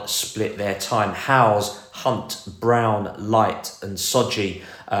squad split their time. Howes, Hunt, Brown, Light and Sodji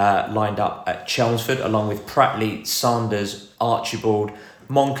lined up at Chelmsford, along with Pratley, Sanders, Archibald,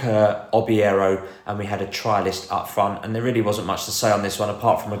 Moncur, Obiero, and we had a trialist up front, and there really wasn't much to say on this one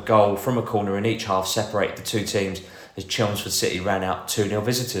apart from a goal from a corner in each half separated the two teams as Chelmsford City ran out 2-0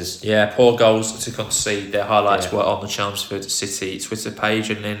 visitors. Yeah, poor goals to concede. Their highlights were on the Chelmsford City Twitter page,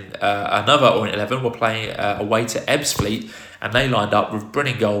 and then another Orient 11 were playing away to Ebbsfleet, and they lined up with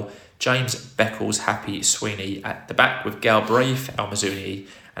Brynn in goal, James Beckles, Happy Sweeney at the back with Galbraith, Almazuni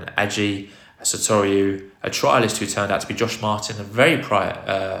and Aji Satoriu, a trialist who turned out to be Josh Martin, a very bright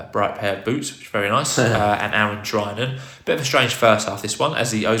pair of boots, which is very nice, and Aaron Drynan. Bit of a strange first half, this one,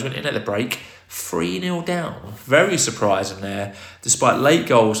 as the O's went in at the break, 3-0 down. Very surprising there. Despite late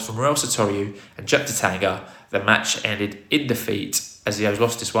goals from Rael Satoriu and Jack Tatanga, the match ended in defeat as the O's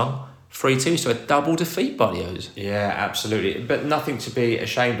lost this one 3-2, so a double defeat by the O's. Yeah, absolutely. But nothing to be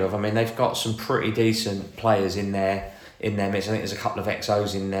ashamed of. I mean, they've got some pretty decent players in their midst. I think there's a couple of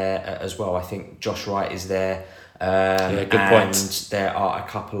XOs in there as well. I think Josh Wright is there. Good point. And there are a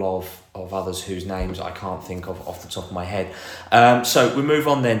couple of others whose names I can't think of off the top of my head. So we move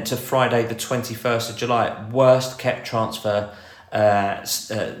on then to Friday the 21st of July. Worst kept transfer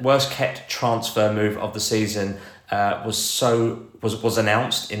move of the season was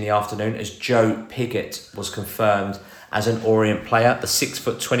announced in the afternoon as Joe Pigott was confirmed as an Orient player. The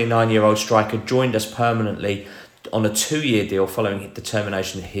 6'29" striker joined us permanently on a 2-year deal following the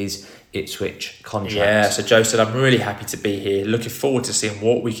termination of his Ipswich contract. Yeah, so Joe said, I'm really happy to be here. Looking forward to seeing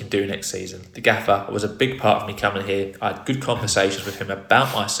what we can do next season. The gaffer was a big part of me coming here. I had good conversations with him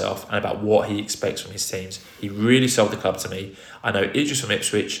about myself and about what he expects from his teams. He really sold the club to me. I know Idris from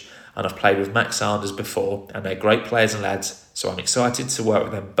Ipswich and I've played with Max Sanders before and they're great players and lads, so I'm excited to work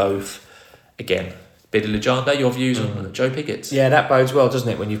with them both again. Bit of Legenda, your views on Joe Pigott? Yeah, that bodes well, doesn't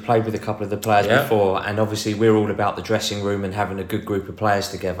it, when you've played with a couple of the players before, and obviously we're all about the dressing room and having a good group of players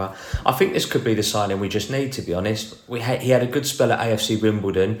together. I think this could be the signing we just need, to be honest. He had a good spell at AFC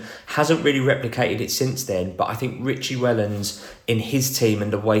Wimbledon, hasn't really replicated it since then, but I think Richie Wellens in his team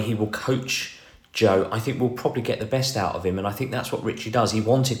and the way he will coach Joe, I think we'll probably get the best out of him, and I think that's what Richie does. He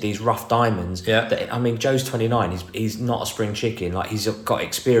wanted these rough diamonds. Yeah. Joe's 29. He's not a spring chicken. Like, he's got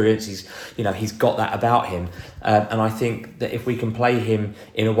experience. He's got that about him, and I think that if we can play him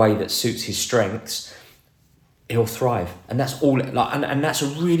in a way that suits his strengths, he'll thrive. And that's all. And that's a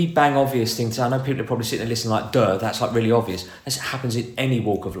really bang obvious thing to. I know people are probably sitting there listening like, duh, that's like really obvious. This happens in any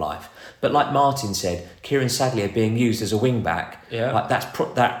walk of life. But like Martin said, Kieran Sadlier being used as a wing back,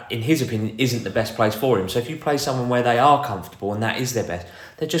 that in his opinion isn't the best place for him. So if you play someone where they are comfortable and that is their best,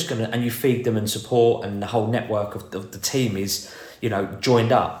 they're just gonna, and you feed them and support, and the whole network of the team is,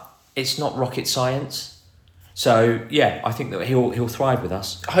 joined up. It's not rocket science. So yeah, I think that he'll thrive with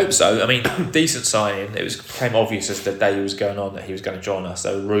us. I hope so. I mean, decent signing. It became obvious as the day was going on that he was going to join us.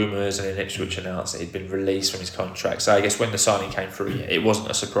 There were rumours, and then Ipswich announced that he'd been released from his contract. So I guess when the signing came through, it wasn't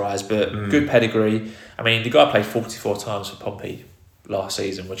a surprise, but good pedigree. I mean, the guy played 44 times for Pompey last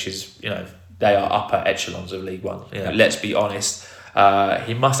season, which is, they are upper echelons of League One. Let's be honest.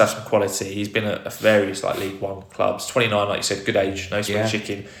 He must have some quality. He's been at various League One clubs. 29, like you said, good age, no spring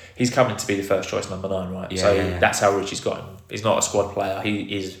chicken. He's coming to be the first choice number 9, right? That's how Richie's got him. He's not a squad player.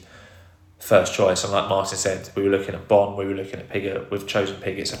 He is first choice. And like Martin said, we were looking at Bond, we were looking at Pigott. We've chosen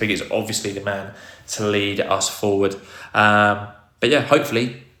Pigott. So Pigott's obviously the man to lead us forward. But yeah,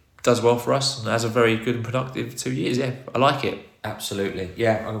 hopefully does well for us and has a very good and productive 2 years. Yeah, I like it. Absolutely.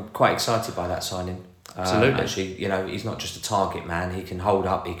 Yeah, I'm quite excited by that signing. Absolutely. Actually, he's not just a target man. He can hold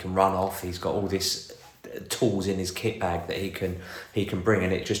up, he can run off. He's got all this tools in his kit bag that he can bring,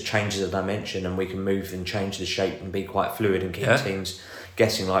 and it just changes the dimension, and we can move and change the shape and be quite fluid and keep teams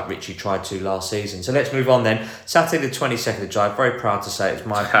guessing like Richie tried to last season. So let's move on then. Saturday the 22nd of July, very proud to say it's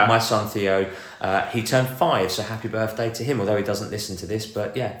my son Theo. He turned 5, so happy birthday to him, although he doesn't listen to this,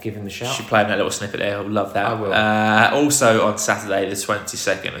 but yeah, give him the shout. Should play him that little snippet there. I would love that. I will. Also on Saturday the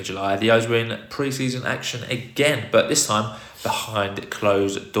 22nd of July, the O's were in pre-season action again, but this time behind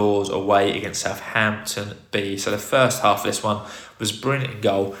closed doors away against Southampton B. So the first half of this one was Brynn in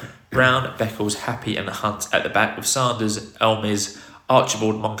goal, Brown, Beckles, Happy and Hunt at the back, with Sanders, Elmis,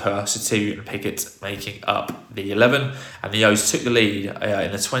 Archibald, Moncur, Satu and Pigott making up the 11, and the O's took the lead in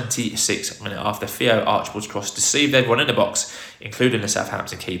the 26th minute after Theo Archibald's cross deceived everyone in the box, including the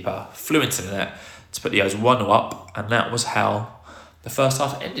Southampton keeper, flew into the net to put the O's 1-0 up, and that was how the first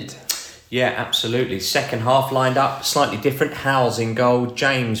half ended. Yeah, absolutely. Second half lined up slightly different. Howes in goal,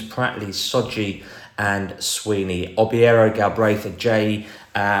 James, Pratley, Soji and Sweeney. Obiero, Galbraith, Jay,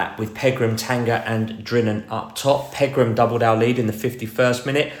 with Pegram, Tanga and Drinnan up top. Pegram doubled our lead in the 51st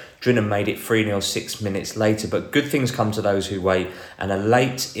minute. Drinnan made it 3-0 6 minutes later, but good things come to those who wait, and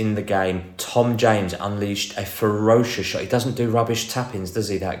late in the game, Tom James unleashed a ferocious shot. He doesn't do rubbish tap-ins, does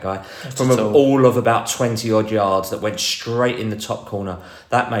he, that guy? From all of about 20-odd yards that went straight in the top corner.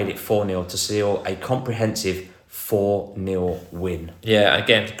 That made it 4-0 to seal a comprehensive 4-0 win. Yeah,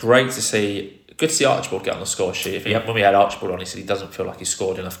 again, great to see. Good to see Archibald get on the score sheet. When we had Archibald on, he said he doesn't feel like he's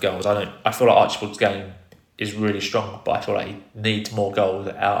scored enough goals. I feel like Archibald's game is really strong, but I feel like he needs more goals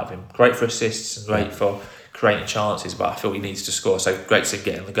out of him. Great for assists and great for creating chances, but I feel he needs to score. So great to see him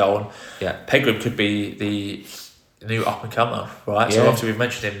getting the goal. And Pegram could be the new up and comer, right? So obviously we've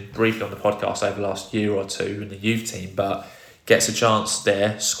mentioned him briefly on the podcast over the last year or two in the youth team, but gets a chance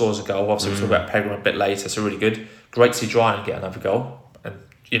there, scores a goal. Obviously we'll talk about Pegram a bit later. So really good. Great to see Dryan get another goal,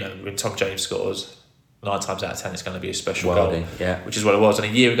 and when Tom James scores, 9 times out of 10 it's going to be a special Worldie, goal, yeah. which is what it was. And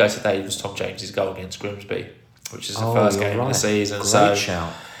a year ago today it was Tom James's goal against Grimsby, which is the first game of the season. Great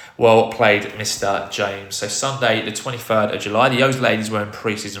shout. Well played, Mr. James. So Sunday, the 23rd of July, the O's ladies were in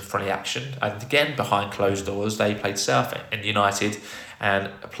pre-season friendly action, and again behind closed doors, they played Southend United,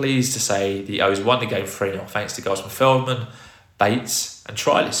 and pleased to say the O's won the game 3-0 thanks to goals from Feldman, Bates, and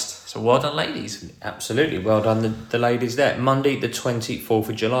Trilist. So well done, ladies. Absolutely, well done the ladies there. Monday, the 24th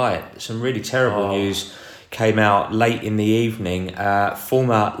of July, some really terrible news came out late in the evening.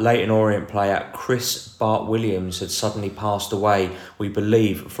 Former Leyton Orient player Chris Bart Williams had suddenly passed away, we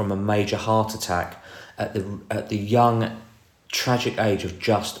believe, from a major heart attack at the young, tragic age of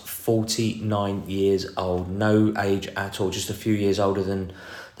just 49 years old. No age at all, just a few years older than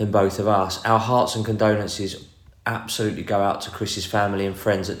both of us. Our hearts and condolences absolutely go out to Chris's family and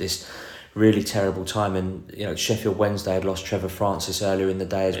friends at this really terrible time. And Sheffield Wednesday had lost Trevor Francis earlier in the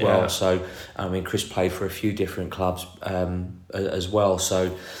day as well, so Chris played for a few different clubs as well,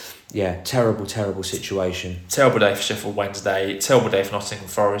 so terrible situation. Terrible day for Sheffield Wednesday, terrible day for Nottingham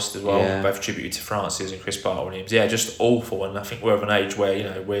Forest as well, both tribute to Francis and Chris Bart Williams. Just awful. And I think we're of an age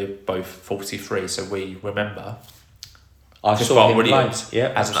where we're both 43, so we remember Chris Bart Williams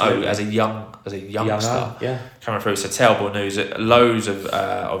as a youngster coming through. So terrible news. Loads of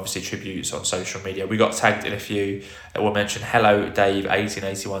obviously tributes on social media. We got tagged in a few that will mention. Hello Dave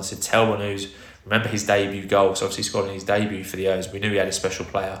 1881 said terrible news. Remember his debut goal. So obviously he scored in his debut for the O's. We knew he had a special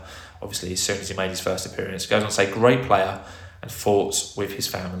player. Obviously as soon as he made his first appearance, goes on to say great player and thoughts with his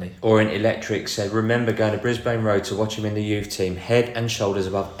family. Orient Electric said, remember going to Brisbane Road to watch him in the youth team, head and shoulders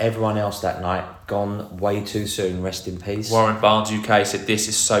above everyone else that night, gone way too soon, rest in peace. Warren Barnes UK said, this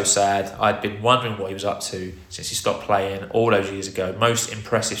is so sad. I'd been wondering what he was up to since he stopped playing all those years ago. Most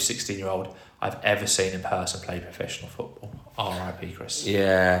impressive 16-year-old I've ever seen in person play professional football. R.I.P. Chris.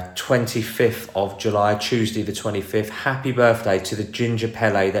 25th of July, Tuesday the 25th. Happy birthday to the Ginger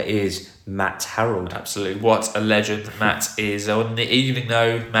Pele that is Matt Harold. Absolutely. What a legend Matt is. On the evening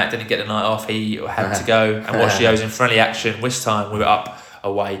though, Matt didn't get the night off. He had to go and watch the O's in friendly action. This time we were up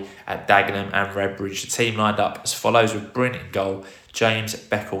away at Dagenham and Redbridge. The team lined up as follows with Brynn in goal, James,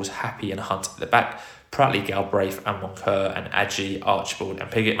 Beckles, Happy and Hunt at the back, Pratley, Galbraith and Moncur and Adji, Archibald and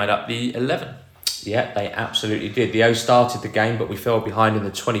Pigott made up the 11. Yeah, they absolutely did. The O's started the game, but we fell behind in the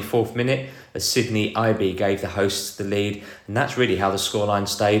 24th minute as Sydney IB gave the hosts the lead, and that's really how the scoreline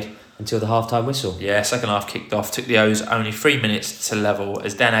stayed until the half-time whistle. Yeah, second half kicked off, took the O's only 3 minutes to level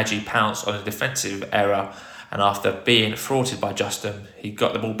as Dan Adji pounced on a defensive error, and after being thwarted by Justin, he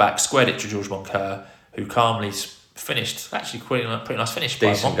got the ball back, squared it to George Moncur, who calmly finished, actually pretty nice finish by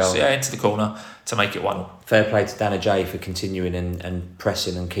Monks, into the corner to make it 1-1. Fair play to Dana J for continuing and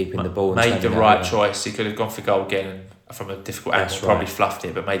pressing and keeping the ball. And made the right choice. He could have gone for goal again from a difficult angle, probably fluffed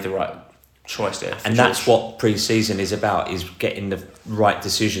it, but made the right choice there. And that's what pre-season is about, is getting the right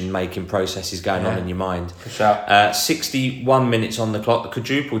decision-making processes going on in your mind. For sure. 61 minutes on the clock, the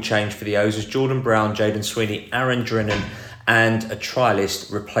quadruple change for the O's as Jordan Brown, Jaden Sweeney, Aaron Drennan and a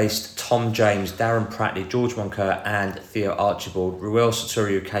trialist replaced Tom James, Darren Pratley, George Moncur and Theo Archibald. Ruel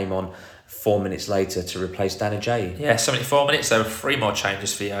Satoru came on 4 minutes later to replace Dana J. 74 minutes. There were 3 more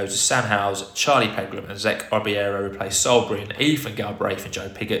changes for the O's. Sam Howes, Charlie Pegram and Zach Barbiero replaced Sol Brynn, Ethan Galbraith and Joe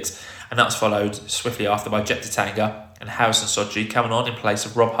Pigott. And that was followed swiftly after by Jet Tatanga and Harrison Sodji coming on in place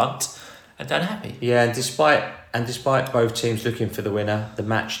of Rob Hunt and Dan Happy. Yeah, and despite both teams looking for the winner, the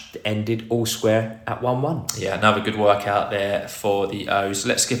match ended all square at 1-1. Yeah, another good work out there for the O's.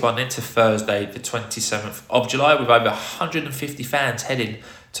 Let's skip on into Thursday, the 27th of July, with over 150 fans heading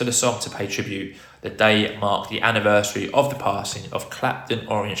to the Somme to pay tribute. The day marked the anniversary of the passing of Clapton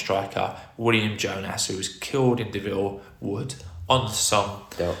Orient striker William Jonas, who was killed in Deville Wood on the Somme,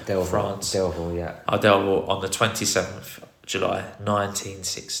 France. Delville on the 27th July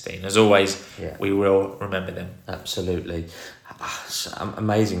 1916. As always, we will remember them. Absolutely. It's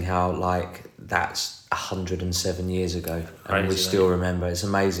amazing how that's 107 years ago and we still remember. It's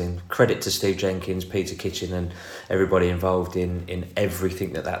amazing. Credit to Steve Jenkins, Peter Kitchen and everybody involved in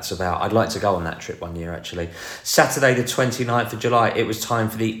everything that's about. I'd like to go on that trip one year actually. Saturday the 29th of July, it was time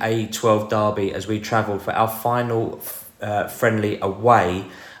for the A12 derby as we travelled for our final friendly away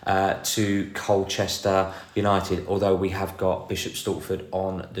to Colchester United, although we have got Bishop Stortford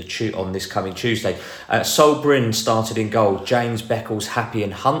on this coming Tuesday. Sol Brynn started in goal, James, Beckles, Happy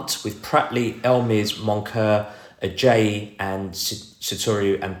and Hunt, with Pratley, Elmiz, Moncur, Ajayi and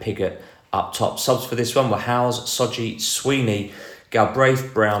Satoru and Pigott up top. Subs for this one were Howes, Sodji, Sweeney,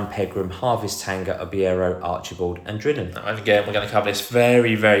 Galbraith, Brown, Pegram, Harvest, Tanga, Obiero, Archibald and Drennan. And again, we're going to cover this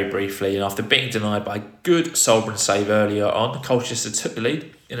very, very briefly. And after being denied by a good Sol Brynn save earlier on, Colchester took the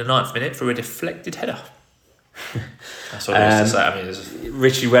lead in the 9th minute for a deflected header. That's all there is to say. I mean,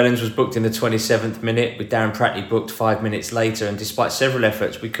 Richie Wellens was booked in the 27th minute, with Darren Pratley booked 5 minutes later, and despite several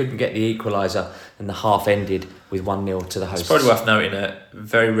efforts, we couldn't get the equaliser, and the half ended with 1-0 to the hosts. It's probably worth noting that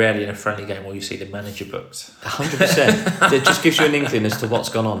very rarely in a friendly game will you see the manager booked. 100%. It just gives you an inkling as to what's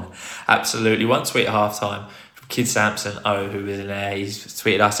gone on. Absolutely. One tweet at half-time from Kid Sampson, who was in there, he's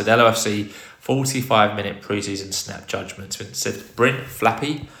tweeted us at LOFC 45-minute pre-season snap judgment. It said Brynn,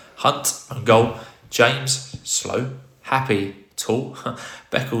 flappy, Hunt on goal, James, slow, Happy, tall,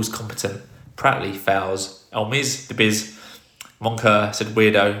 Beckles, competent, Pratley, fouls, Elmiz, the biz, Moncur said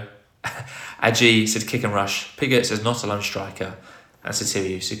weirdo, Aji said kick and rush, Pigott says not a lone striker, and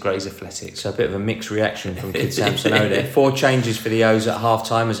Satiru said Gray's athletic. So a bit of a mixed reaction from Kid Sampson there. 4 changes for the O's at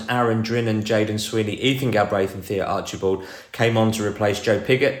half-time as Aaron Drinnan, Jaden Sweeney, Ethan Galbraith and Theo Archibald came on to replace Joe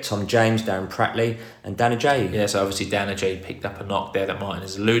Pigott, Tom James, Darren Pratley and Dan Ajayi. Yeah, so obviously Dan Ajayi picked up a knock there that Martin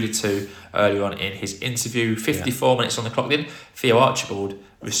has alluded to earlier on in his interview. 54 minutes on the clock then. Theo Archibald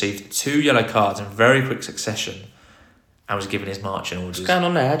received 2 yellow cards in very quick succession and was given his marching orders. What's going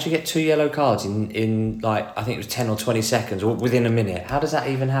on there? How'd you get 2 yellow cards in like, I think it was 10 or 20 seconds or within a minute? How does that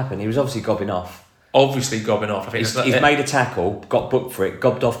even happen? He was obviously gobbing off. I think he's made a tackle, got booked for it,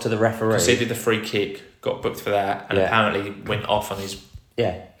 gobbed off to the referee. Conceded the free kick, got booked for that, and apparently went off on his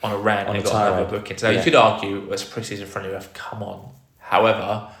on a rant and got another booking. So you could argue as a pre-season friendly ref, come on.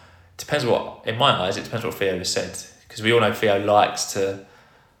 However, in my eyes, it depends what Theo has said, because we all know Theo likes to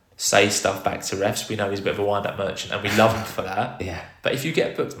say stuff back to refs. We know he's a bit of a wind-up merchant, and we love him for that. Yeah. But if you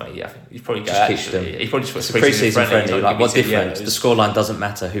get booked, mate, I think you probably go. He probably just puts a pre-season friendly. Like, what difference? The scoreline doesn't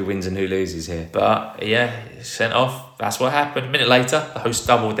matter who wins and who loses here. But yeah, sent off. That's what happened. A minute later, the hosts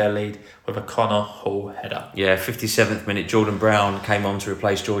doubled their lead with a Connor Hall header. Yeah, 57th minute, Jordan Brown came on to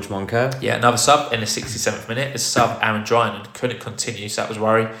replace George Moncur. Yeah, another sub in the 67th minute. The sub, Aaron Drynan, couldn't continue, so that was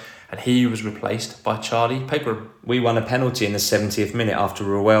worry. And he was replaced by Charlie Pegram. We won a penalty in the 70th minute after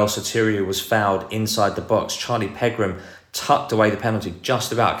Ruel Sotirio was fouled inside the box. Charlie Pegram tucked away the penalty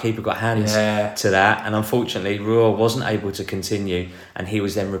just about. Keeper got hands to that, and unfortunately Ruel wasn't able to continue, and he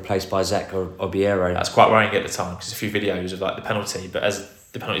was then replaced by Zach Obiero. That's quite worrying at the time, because there's a few videos of like the penalty, but as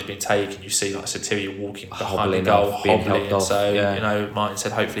the penalty's been taken, you see like Sotirio walking behind the goal, hobbling. So Martin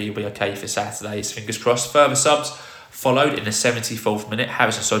said hopefully he'll be okay for Saturday. So fingers crossed. Further subs followed in the 74th minute.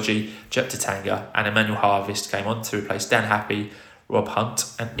 Harrison Soji, Jep Tatanga and Emmanuel Harvest came on to replace Dan Happy, Rob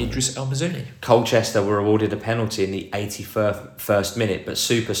Hunt and Idris El Mazouni. Colchester were awarded a penalty in the 81st minute, but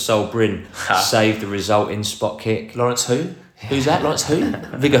Super Soul Brynn saved the resulting spot kick. Lawrence who? Who's that? Lawrence who?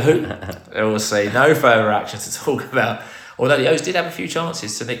 Vigor who? We'll see. No further action to talk about. Although the O's did have a few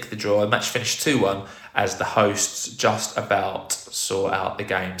chances to nick the draw. The match finished 2-1 as the hosts just about saw out the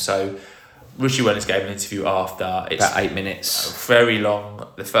game. So Richie Wellens gave an interview after. It's about 8 minutes. Very long.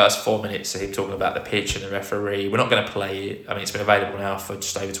 The first 4 minutes of him talking about the pitch and the referee. We're not going to play it. I mean, it's been available now for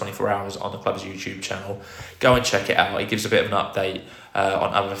just over 24 hours on the club's YouTube channel. Go and check it out. He gives a bit of an update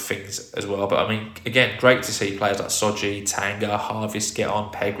on other things as well. But I mean, again, great to see players like Soji, Tanga, Harvest get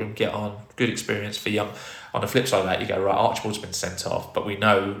on, Pegram get on. Good experience for young. On the flip side of that, you go, right, Archibald's been sent off, but we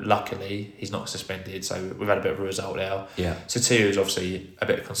know, luckily, he's not suspended, so we've had a bit of a result there. Yeah. So Tiu is obviously a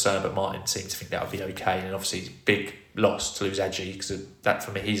bit of concern, but Martin seemed to think that would be okay, and obviously big loss to lose Aji, because that,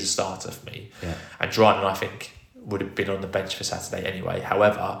 for me, he's a starter for me. Yeah. And Dryden, I think, would have been on the bench for Saturday anyway.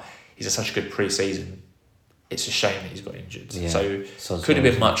 However, he's had such a good pre-season, it's a shame that he's got injured. Yeah. So could have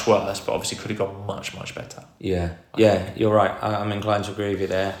been much worse, but obviously could have gone much, much better. Yeah, you're right. I'm inclined to agree with you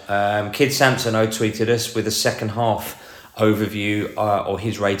there. Kid Sampson tweeted us with a second half overview or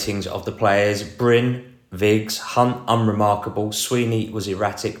his ratings of the players. Brynn, Viggs, Hunt, unremarkable. Sweeney was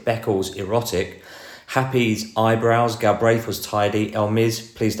erratic. Beckles, erotic. Happy's eyebrows. Galbraith was tidy.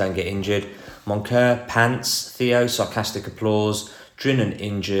 Elmiz, please don't get injured. Moncur, pants. Theo, sarcastic applause. Drinnan,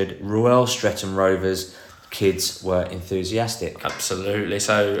 injured. Ruel, Stretton Rovers. Kids were enthusiastic. Absolutely.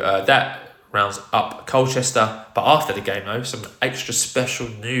 So that rounds up Colchester. But after the game, though, some extra special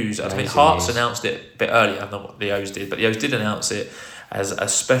news. I think Hearts announced it a bit earlier than what the O's did, but the O's did announce it as a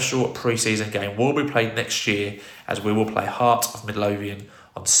special pre-season game. Will be played next year, as we will play Heart of Midlothian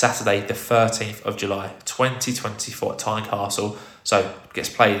on Saturday, the 13th of July, 2024 at Tynecastle. So it gets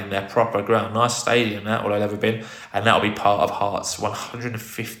played in their proper ground. Nice stadium, that, all I've ever been. And that'll be part of Hearts'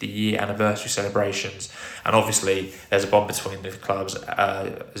 150-year anniversary celebrations. And obviously, there's a bond between the clubs.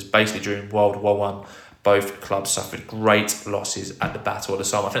 It's basically during World War I, Both clubs suffered great losses at the Battle of the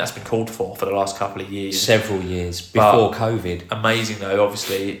Somme. I think that's been called for the last couple of years. Several years before COVID. Amazing though,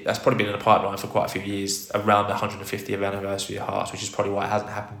 obviously, that's probably been in the pipeline for quite a few years, around the 150th anniversary of Hearts, which is probably why it hasn't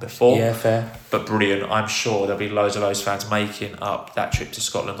happened before. Yeah, fair. But brilliant. I'm sure there'll be loads of those fans making up that trip to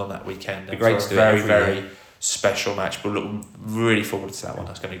Scotland on that weekend. It'd be great to do very, it very special match. We'll look really forward to that one.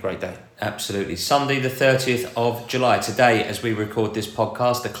 That's going to be a great day. Absolutely. Sunday the 30th of July. Today, as we record this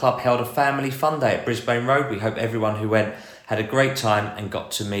podcast, the club held a family fun day at Brisbane Road. We hope everyone who went had a great time and got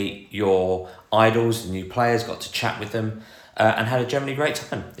to meet your idols, the new players, got to chat with them and had a generally great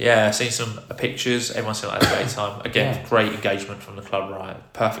time. Yeah, I've seen some pictures. Everyone said had a great time. Again, great engagement from the club, right?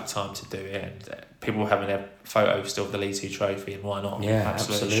 Perfect time to do it. And people having their photos still of the League 2 trophy, and why not? Yeah,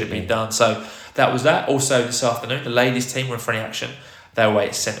 absolutely. Should be done. So that was that. Also this afternoon, the ladies team were in front of action. They were away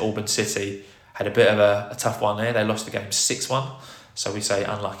at St Albans City. Had a bit of a tough one there. They lost the game 6-1. So we say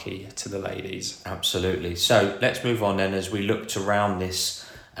unlucky to the ladies. Absolutely. So let's move on then as we look to round this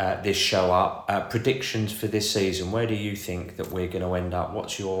show up. Predictions for this season. Where do you think that we're going to end up?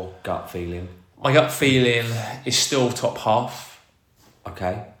 What's your gut feeling? My gut feeling is still top half.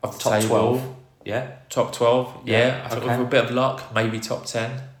 Okay. Of the top table. 12. Yeah. Top 12. Yeah. I think with a bit of luck, maybe top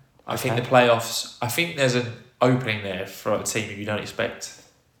 10. I think the playoffs. I think there's an opening there for a team you don't expect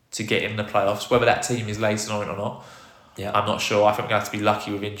to get in the playoffs. Whether that team is Leyton Orient or not, I'm not sure. I think we're going to have to be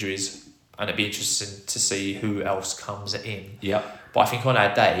lucky with injuries, and it'd be interesting to see who else comes in. Yeah. But I think on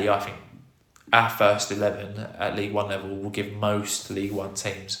our day, I think our first 11 at League One level will give most League One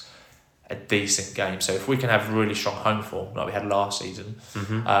teams a decent game. So if we can have really strong home form like we had last season,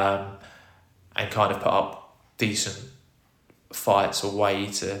 and kind of put up decent fights away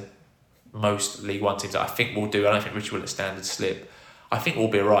to most League One teams, I think we'll do. I don't think Richard will let standard slip. I think we'll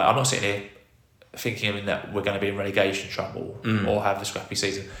be alright. I'm not sitting here thinking that we're going to be in relegation trouble or have a scrappy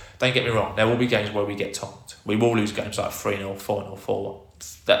season. Don't get me wrong, there will be games where we get tonked. We will lose games like 3-0, 4-0,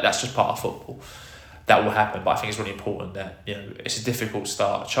 4-1. That's just part of football. That will happen, but I think it's really important that, you know, it's a difficult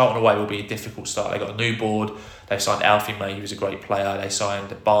start. Charlton away will be a difficult start. They got a new board. They signed Alfie May, who was a great player. They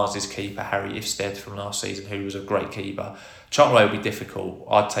signed Barnes' keeper, Harry Ifstead, from last season, who was a great keeper. Charlton away will be difficult.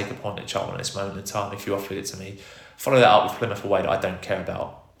 I'd take a point at Charlton at this moment in time if you offered it to me. Follow that up with Plymouth away that I don't care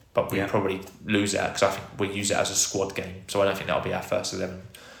about. But we probably lose that because I think we use it as a squad game. So I don't think that'll be our first 11.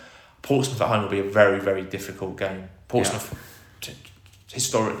 Portsmouth at home will be a very, very difficult game. Portsmouth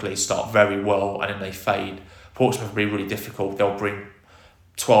historically start very well and then they fade. Portsmouth will be really difficult. They'll bring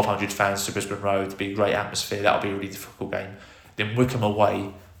 1,200 fans to Brisbane Road. It'll be a great atmosphere. That'll be a really difficult game. Then Wickham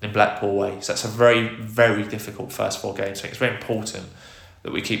away, then Blackpool away. So that's a very, very difficult first 4 games. I think it's very important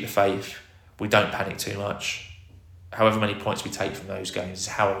that we keep the faith. We don't panic too much. However many points we take from those games is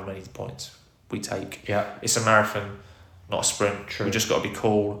however many points we take. Yeah. It's a marathon, not a sprint. True. We've just got to be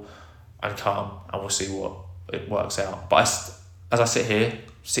cool and calm, and we'll see what it works out. But as I sit here,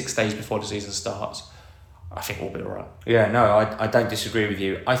 6 days before the season starts, I think we'll be all right. Yeah, no, I don't disagree with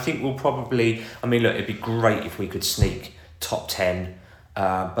you. I think we'll probably... I mean, look, it'd be great if we could sneak top 10.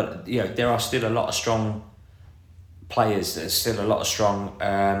 But, you know, there are still a lot of strong players. There's still a lot of strong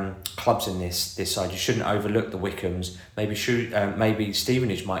clubs in this side. You shouldn't overlook the Wickhams. Maybe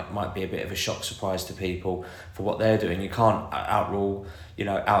Stevenage might be a bit of a shock surprise to people for what they're doing. You can't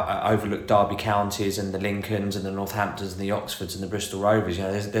overlook Derby Counties and the Lincolns and the Northamptons and the Oxfords and the Bristol Rovers. You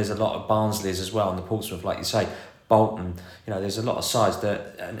know, there's a lot of Barnsleys as well, and the Portsmouth, like you say, Bolton. You know, there's a lot of sides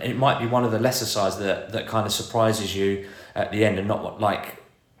that, and it might be one of the lesser sides that kind of surprises you at the end, and not what, like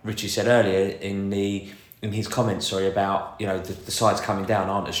Richie said earlier in his comments, about, you know, the sides coming down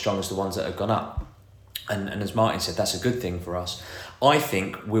aren't as strong as the ones that have gone up. And as Martin said, that's a good thing for us. I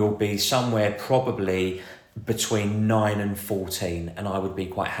think we'll be somewhere probably between 9 and 14, and I would be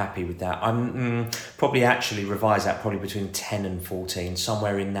quite happy with that. I'm probably actually revise that, probably between 10 and 14,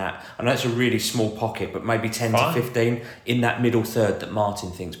 somewhere in that. I know it's a really small pocket, but maybe 10 to 15 in that middle third that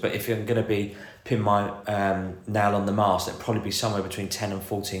Martin thinks. But if I'm going to pin my nail on the mast, it'd probably be somewhere between 10 and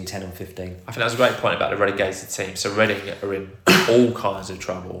 14, 10 and 15. I think that's a great point about the relegated team. So Reading are in all kinds of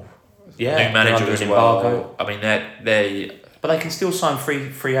trouble. Yeah, new manager as well. I mean, they but they can still sign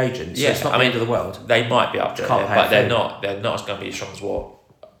free agents. So it's not the end of the world. They might be up there, but they're not going to be as strong as what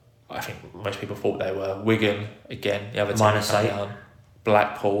I think most people thought they were. Wigan again, the other team,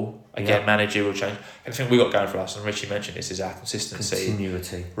 Blackpool again, managerial change. I think we got going for us, and Richie mentioned this, is our consistency,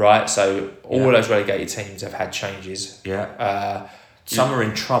 continuity, right? So all of those relegated teams have had changes. Yeah. Some are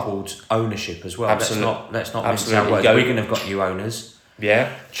in troubled ownership as well. Absolutely. Let's not miss our words. Wigan have got new owners.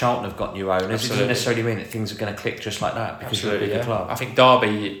 Yeah. Charlton have got new owners. Absolutely. It doesn't necessarily mean that things are going to click just like that because you're a bigger club. I think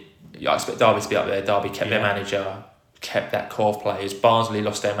Derby, I expect Derby to be up there. Derby kept their manager, kept that core of players. Barnsley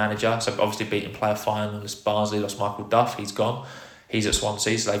lost their manager, so obviously beating player finalists. Barnsley lost Michael Duff, he's gone. He's at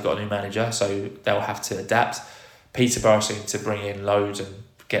Swansea, so they've got a new manager, so they'll have to adapt. Peterborough seem to bring in loads and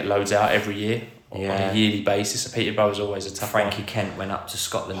get loads out every year on a yearly basis. So Peterborough's always a tough Frankie one. Kent went up to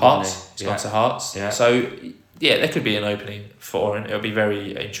Scotland. Hearts, he's gone to Hearts. Yeah. So yeah, there could be an opening for him. It'll be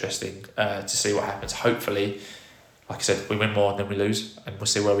very interesting to see what happens. Hopefully, like I said, we win more than we lose, and we'll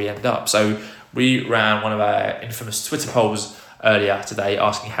see where we end up. So we ran one of our infamous Twitter polls earlier today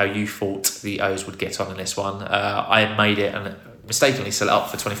asking how you thought the O's would get on in this one. I had made it and mistakenly set it up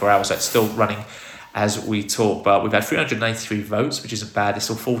for 24 hours, so it's still running as we talk, but we've had 383 votes, which isn't bad. There's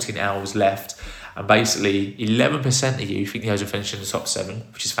still 14 hours left, and basically 11% of you think the O's will finish in the top 7,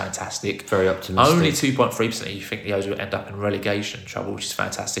 which is fantastic. Very optimistic. Only 2.3% of you think the O's will end up in relegation trouble, which is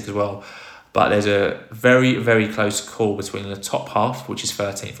fantastic as well. But there's a very, very close call between the top half, which is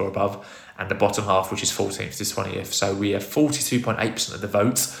 13th or above, and the bottom half, which is 14th to 20th. So we have 42.8% of the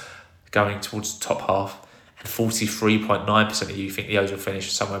votes going towards the top half, and 43.9% of you think the O's will finish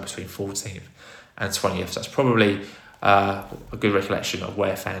somewhere between 14th and 20th. So that's probably a good recollection of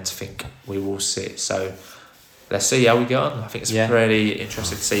where fans think we will sit. So let's see how we go on. I think it's pretty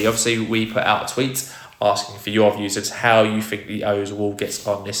interesting to see. Obviously, we put out a tweet asking for your views as to how you think the O's will get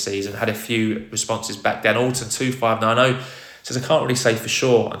on this season. Had a few responses back. Dan Alton 2590 says, I can't really say for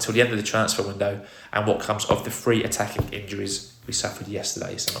sure until the end of the transfer window and what comes of the 3 attacking injuries we suffered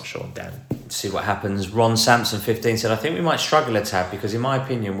yesterday. So I'm not sure on Dan. See what happens. Ron Sampson 15 said, I think we might struggle a tad because in my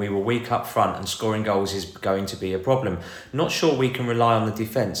opinion we were weak up front and scoring goals is going to be a problem. Not sure we can rely on the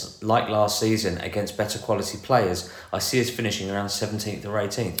defence like last season against better quality players. I see us finishing around 17th or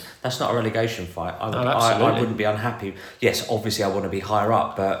 18th. That's not a relegation fight. I wouldn't be unhappy. Yes, obviously I want to be higher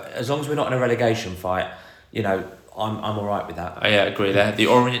up, but as long as we're not in a relegation fight, you know, I'm all right with that. I agree there. The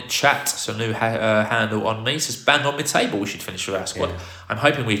Orient Chat, so new handle on me, says bang on mid-table we should finish with our squad. Yeah. I'm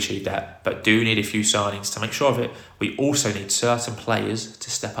hoping we achieve that, but do need a few signings to make sure of it. We also need certain players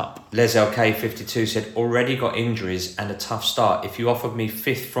to step up. Les LK52 said, already got injuries and a tough start. If you offered me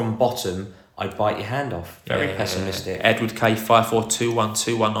 5th from bottom, I'd bite your hand off. Very pessimistic. Edward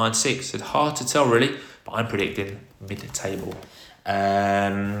K54212196 said, hard to tell really, but I'm predicting mid-table.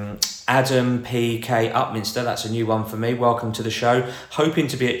 Adam PK Upminster, that's a new one for me. Welcome to the show. Hoping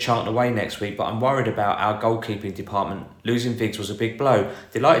to be at Charlton away next week, but I'm worried about our goalkeeping department. Losing Viggs was a big blow.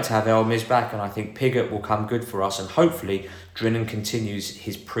 Delighted to have Elmiz back, and I think Pigott will come good for us, and hopefully Brynn continues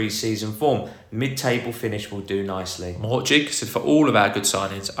his pre-season form. Mid-table finish will do nicely. Mortjig said, for all of our good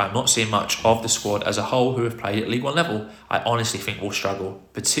signings, I'm not seeing much of the squad as a whole who have played at League One level. I honestly think we'll struggle,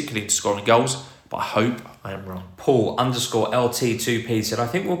 particularly in scoring goals, but I hope I am wrong. Paul _LT2P said, I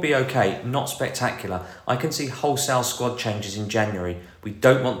think we'll be okay, not spectacular. I can see wholesale squad changes in January. We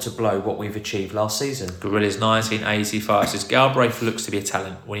don't want to blow what we've achieved last season. Gorillas 1985 says, Galbraith looks to be a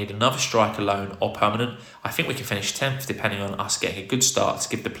talent. We need another striker loan or permanent. I think we can finish 10th depending on us getting a good start to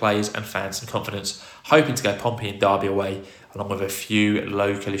give the players and fans some confidence. Hoping to go Pompey and Derby away, along with a few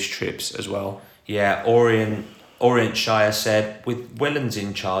localish trips as well. Yeah, Orient Shire said, with Wellens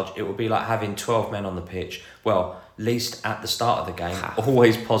in charge, it will be like having 12 men on the pitch. Well, least at the start of the game.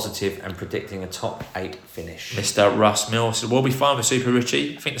 Always positive and predicting a top 8 finish. Mr. Russ Mill said, we'll be fine with Super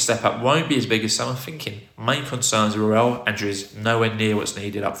Richie. I think the step up won't be as big as some are thinking. Main concerns are Ruel. Andrew is nowhere near what's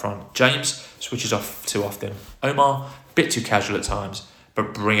needed up front. James switches off too often. Omar, bit too casual at times.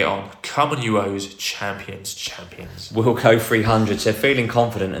 But bring it on. Come on, you O's. Champions. Wilco 300 said, feeling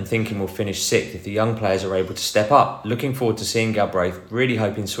confident and thinking we'll finish 6th if the young players are able to step up. Looking forward to seeing Galbraith. Really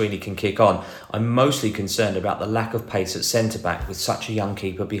hoping Sweeney can kick on. I'm mostly concerned about the lack of pace at centre-back with such a young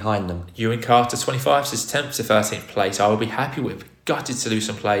keeper behind them. Ewan Carter 25 says 10th to 13th place I will be happy with. Gutted to lose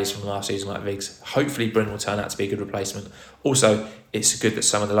some players from last season like Viggs. Hopefully Brynn will turn out to be a good replacement. Also, it's good that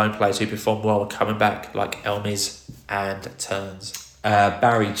some of the lone players who performed well are coming back, like Elmiz and Turns.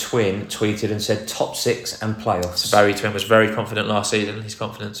 Barry Twin tweeted and said top 6 and playoffs. So Barry Twin was very confident last season. His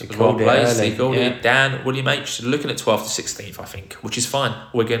confidence was well placed. He called it. Dan William H looking at 12th to 16th, I think, which is fine.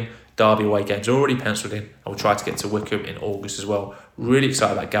 Wigan, Derby away games already penciled in. I will try to get to Wickham in August as well. Really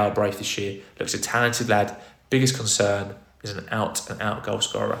excited about Galbraith this year. Looks a talented lad. Biggest concern is an out-and-out goal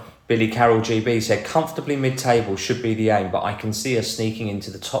scorer. Billy Carroll GB said, comfortably mid-table should be the aim, but I can see us sneaking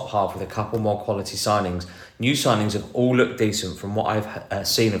into the top half with a couple more quality signings. New signings have all looked decent from what I've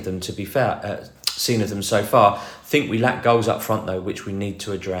seen of them, to be fair. Seen of them so far. Think we lack goals up front though, which we need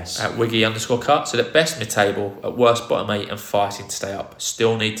to address. At Wiggy _cut, so at best mid-table, at worst bottom 8 and fighting to stay up.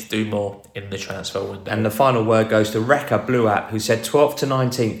 Still need to do more in the transfer window. And the final word goes to Rekka Blue App, who said 12th to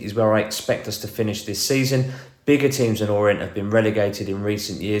 19th is where I expect us to finish this season. Bigger teams than Orient have been relegated in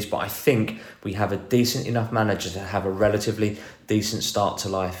recent years, but I think we have a decent enough manager to have a relatively decent start to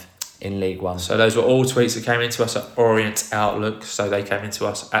life in League One. So those were all tweets that came into us at Orient Outlook. So they came into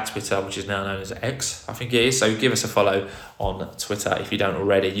us at Twitter, which is now known as X, I think it is. So give us a follow on Twitter if you don't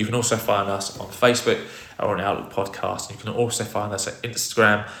already. You can also find us on Facebook at Orient Outlook Podcast. You can also find us at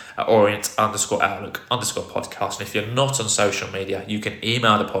Instagram at Orient_Outlook_podcast. And if you're not on social media, you can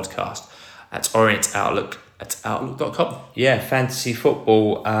email the podcast at orientoutlook@outlook.com. Yeah, fantasy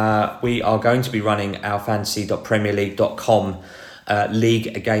football. We are going to be running our fantasy.premierleague.com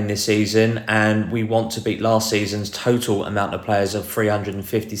league again this season, and we want to beat last season's total amount of players of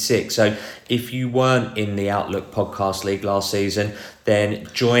 356. So if you weren't in the Outlook podcast league last season, then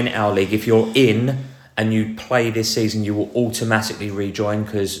join our league. If you're in and you play this season, you will automatically rejoin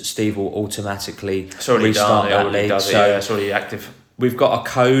because Steve will automatically restart that league. So it's already active. We've got a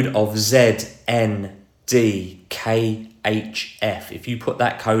code of ZNDKHF. If you put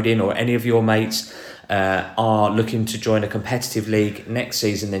that code in, or any of your mates are looking to join a competitive league next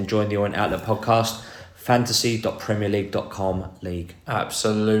season, then join the Orient Outlook Podcast, fantasy.premierleague.com league.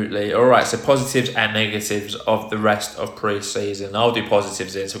 Absolutely. All right, so positives and negatives of the rest of pre-season. I'll do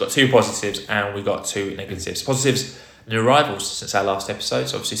positives in. So we've got 2 positives and we've got 2 negatives. Positives, new arrivals since our last episode.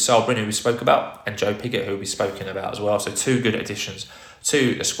 So obviously Brynn, who we spoke about, and Joe Pigott, who we've spoken about as well. So 2 good additions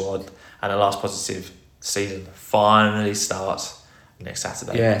to the squad. And the last positive, season finally starts next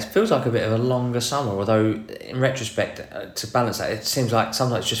Saturday. Yeah, it feels like a bit of a longer summer, although in retrospect, to balance that, it seems like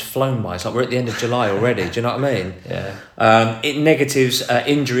sometimes it's just flown by. It's like we're at the end of July already. Do you know what I mean? Yeah. Negatives,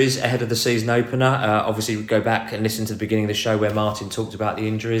 injuries ahead of the season opener. Obviously, we go back and listen to the beginning of the show where Martin talked about the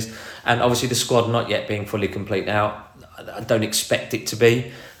injuries, and obviously the squad not yet being fully complete now. I don't expect it to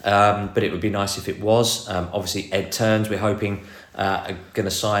be, but it would be nice if it was. Obviously, Ed Turns, we're hoping are going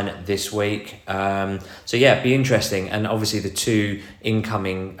to sign this week. So yeah, it'd be interesting. And obviously the 2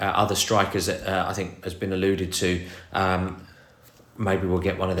 incoming other strikers that I think has been alluded to, maybe we'll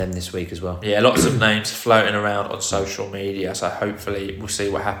get one of them this week as well. Yeah, lots of names floating around on social media, so hopefully we'll see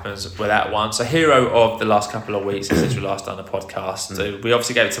what happens with that one. So hero of the last couple of weeks since we last done the podcast, we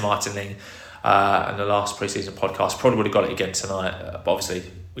obviously gave it to Martin Ling in the last pre-season podcast. Probably would have got it again tonight, but obviously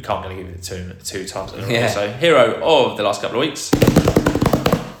we can't really give it to him 2 times in a row. Yeah. So hero of the last couple of weeks,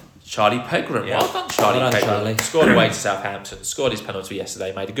 Charlie Pegram. Yeah. Well done, Charlie Pegram. Charlie. Scored away to Southampton, scored his penalty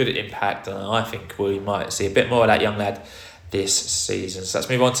yesterday, made a good impact, and I think we might see a bit more of that young lad this season. So let's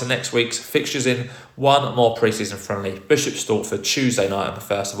move on to next week's fixtures. In one more pre-season friendly, Bishop Stortford Tuesday night on the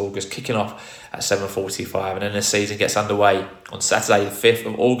 1st of August, kicking off at 7:45, and then the season gets underway on Saturday the 5th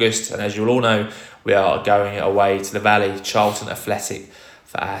of August, and as you'll all know, we are going away to the Valley, Charlton Athletic,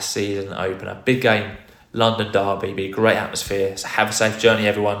 for our season opener. Big game, London derby, be a great atmosphere. So have a safe journey,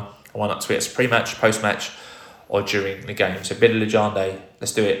 everyone. I want up to it pre-match, post-match, or during the game. So bit of Legende,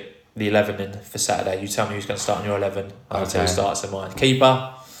 let's do it. The 11 in for Saturday. You tell me who's going to start in your 11. I'll tell you who starts in mine.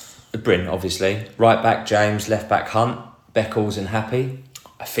 Keeper, Brynn, obviously. Right back James, left back Hunt, Beckles and Happy.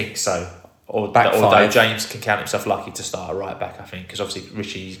 I think so. Although Back 5. James can count himself lucky to start a right back, I think, because obviously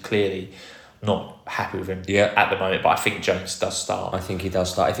Richie's clearly not happy with him at the moment, but I think James does start. I think he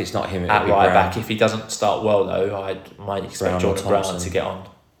does start. If it's not him, it'll at be right Brown. back. If he doesn't start well, though, I might expect Jordan Brown to get on.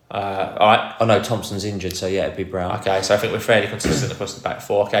 All right. Oh no, Thompson's injured, so yeah, it'd be Brown. Okay, so I think we're fairly consistent across the back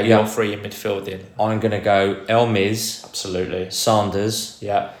 4. Okay, Yeah. you're 3 in midfield then. I'm going to go Elmiz, Absolutely. Sanders,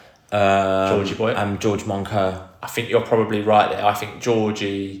 Yeah. Georgie boy. and George Moncur. I think you're probably right there. I think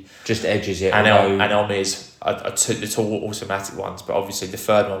Georgie Just edges it. and Elmiz are the 2 automatic ones, but obviously the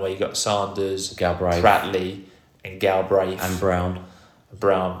third one where you got Sanders, Galbraith. Pratley, and Galbraith and Brown.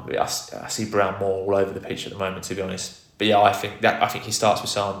 Brown. I see Brown more all over the pitch at the moment, to be honest. But yeah, I think he starts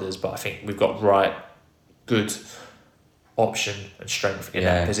with Sanders, but I think we've got good option and strength in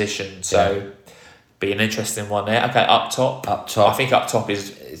that position. So be an interesting one there. Okay, up top. I think up top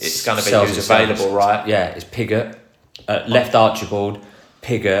it's going to be who's available, right? Yeah, it's Pigott, left Archibald,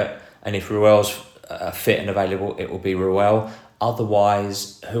 Pigott, and if Ruel's fit and available, it will be Ruel.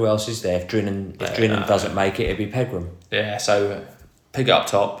 Otherwise, who else is there? If Drinnan doesn't make it, it'll be Pegram. Yeah, so Pigott up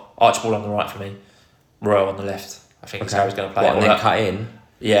top, Archibald on the right for me, Ruel on the left. I think that's how he's going to play. And then cut in.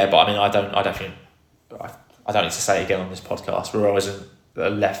 Yeah, but I mean, I don't need to say it again on this podcast. Ruel isn't a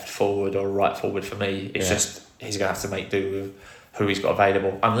left forward or right forward for me. It's just he's going to have to make do with who he's got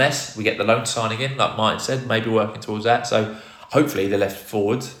available, unless we get the loan signing in, like Martin said, maybe working towards that. So hopefully the left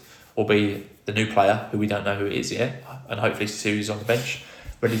forward will be the new player who we don't know who it is yet, and hopefully Sue's on the bench,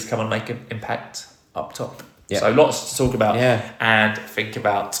 ready to come and make an impact up top. So lots to talk about and think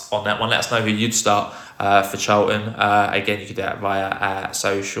about on that one. Let us know who you'd start for Charlton. Again, you could do that via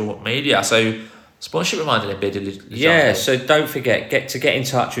social media. So sponsorship reminder then, Bid. Yeah, so don't forget, get in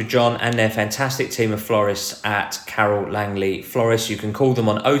touch with John and their fantastic team of florists at Carol Langley Florists. You can call them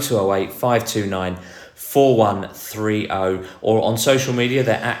on 0208 529 4130, or on social media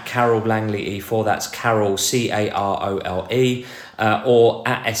they're at Carol Langley E4, that's Carol Carole, or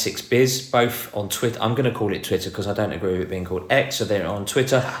at Essex Biz, both on Twitter. I'm going to call it Twitter because I don't agree with it being called X, so they're on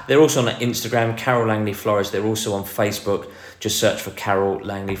Twitter. They're also on Instagram, Carol Langley Florist. They're also on Facebook. Just search for Carol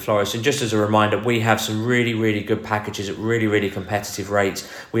Langley Florist. And just as a reminder, we have some really, really good packages at really, really competitive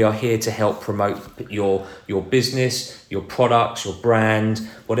rates. We are here to help promote your business, your products, your brand,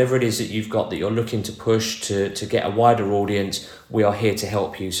 whatever it is that you've got that you're looking to push to get a wider audience. We are here to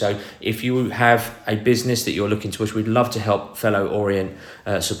help you. So if you have a business that you're looking to push, we'd love to help fellow Orient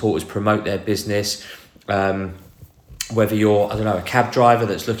supporters promote their business. Whether you're, a cab driver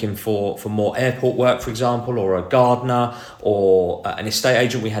that's looking for more airport work, for example, or a gardener, or an estate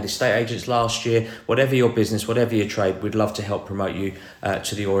agent. We had estate agents last year. Whatever your business, whatever your trade, we'd love to help promote you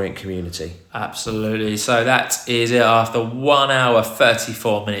to the Orient community. Absolutely. So that is it after 1 hour,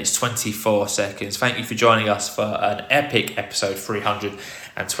 34 minutes, 24 seconds. Thank you for joining us for an epic episode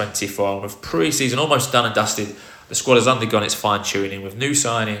 324. And with pre-season almost done and dusted, the squad has undergone its fine-tuning with new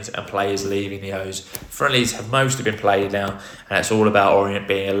signings and players leaving the O's. Friendlies have mostly been played now, and it's all about Orient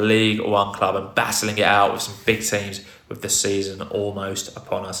being a League One club and battling it out with some big teams with the season almost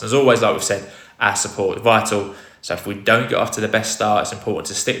upon us. And as always, like we've said, our support is vital. So if we don't get off to the best start, it's important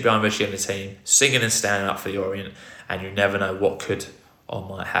to stick behind Richie and the team, singing and standing up for the Orient, and you never know what could or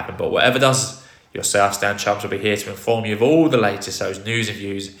might happen. But whatever does, your South Stand chums will be here to inform you of all the latest O's news and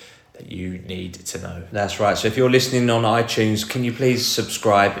views that you need to know. That's right. So if you're listening on iTunes, can you please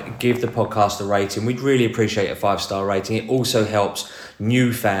subscribe, give the podcast a rating? We'd really appreciate a 5-star rating. It also helps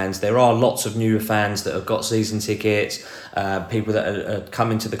new fans. There are lots of newer fans that have got season tickets, people that are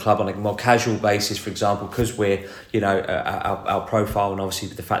coming to the club on a more casual basis, for example, because we're, our profile, and obviously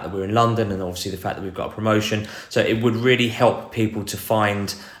the fact that we're in London, and obviously the fact that we've got a promotion. So it would really help people to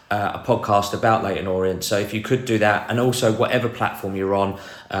find a podcast about Leyton Orient. So if you could do that, and also whatever platform you're on,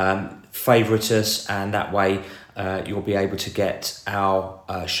 favourite us, and that way you'll be able to get our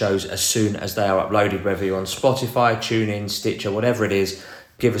shows as soon as they are uploaded, whether you're on Spotify, TuneIn, Stitcher, whatever it is.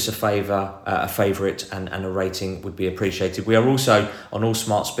 Give us a favourite, and a rating would be appreciated. We are also on all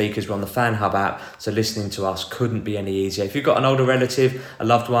smart speakers. We're on the Fan Hub app, so listening to us couldn't be any easier. If you've got an older relative, a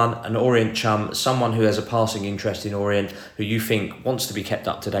loved one, an Orient chum, someone who has a passing interest in Orient, who you think wants to be kept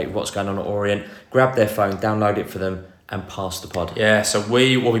up to date with what's going on at Orient, grab their phone, download it for them, and pass the pod. Yeah, so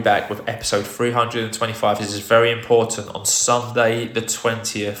we will be back with episode 325. This is very important, on Sunday the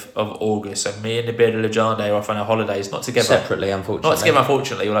 20th of August. So me and the bearded Legende are off on our holidays, not together. Separately, unfortunately. Not together,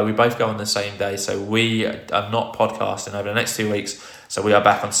 unfortunately, although we both go on the same day. So we are not podcasting over the next 2 weeks. So we are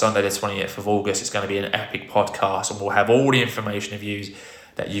back on Sunday the 20th of August. It's going to be an epic podcast, and we'll have all the information and views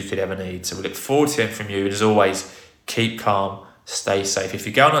that you could ever need. So we look forward to hearing from you. And as always, keep calm, stay safe. If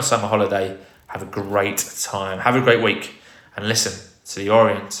you're going on a summer holiday, have a great time. Have a great week. And listen to the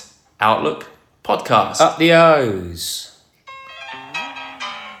Orient Outlook podcast. Up the O's.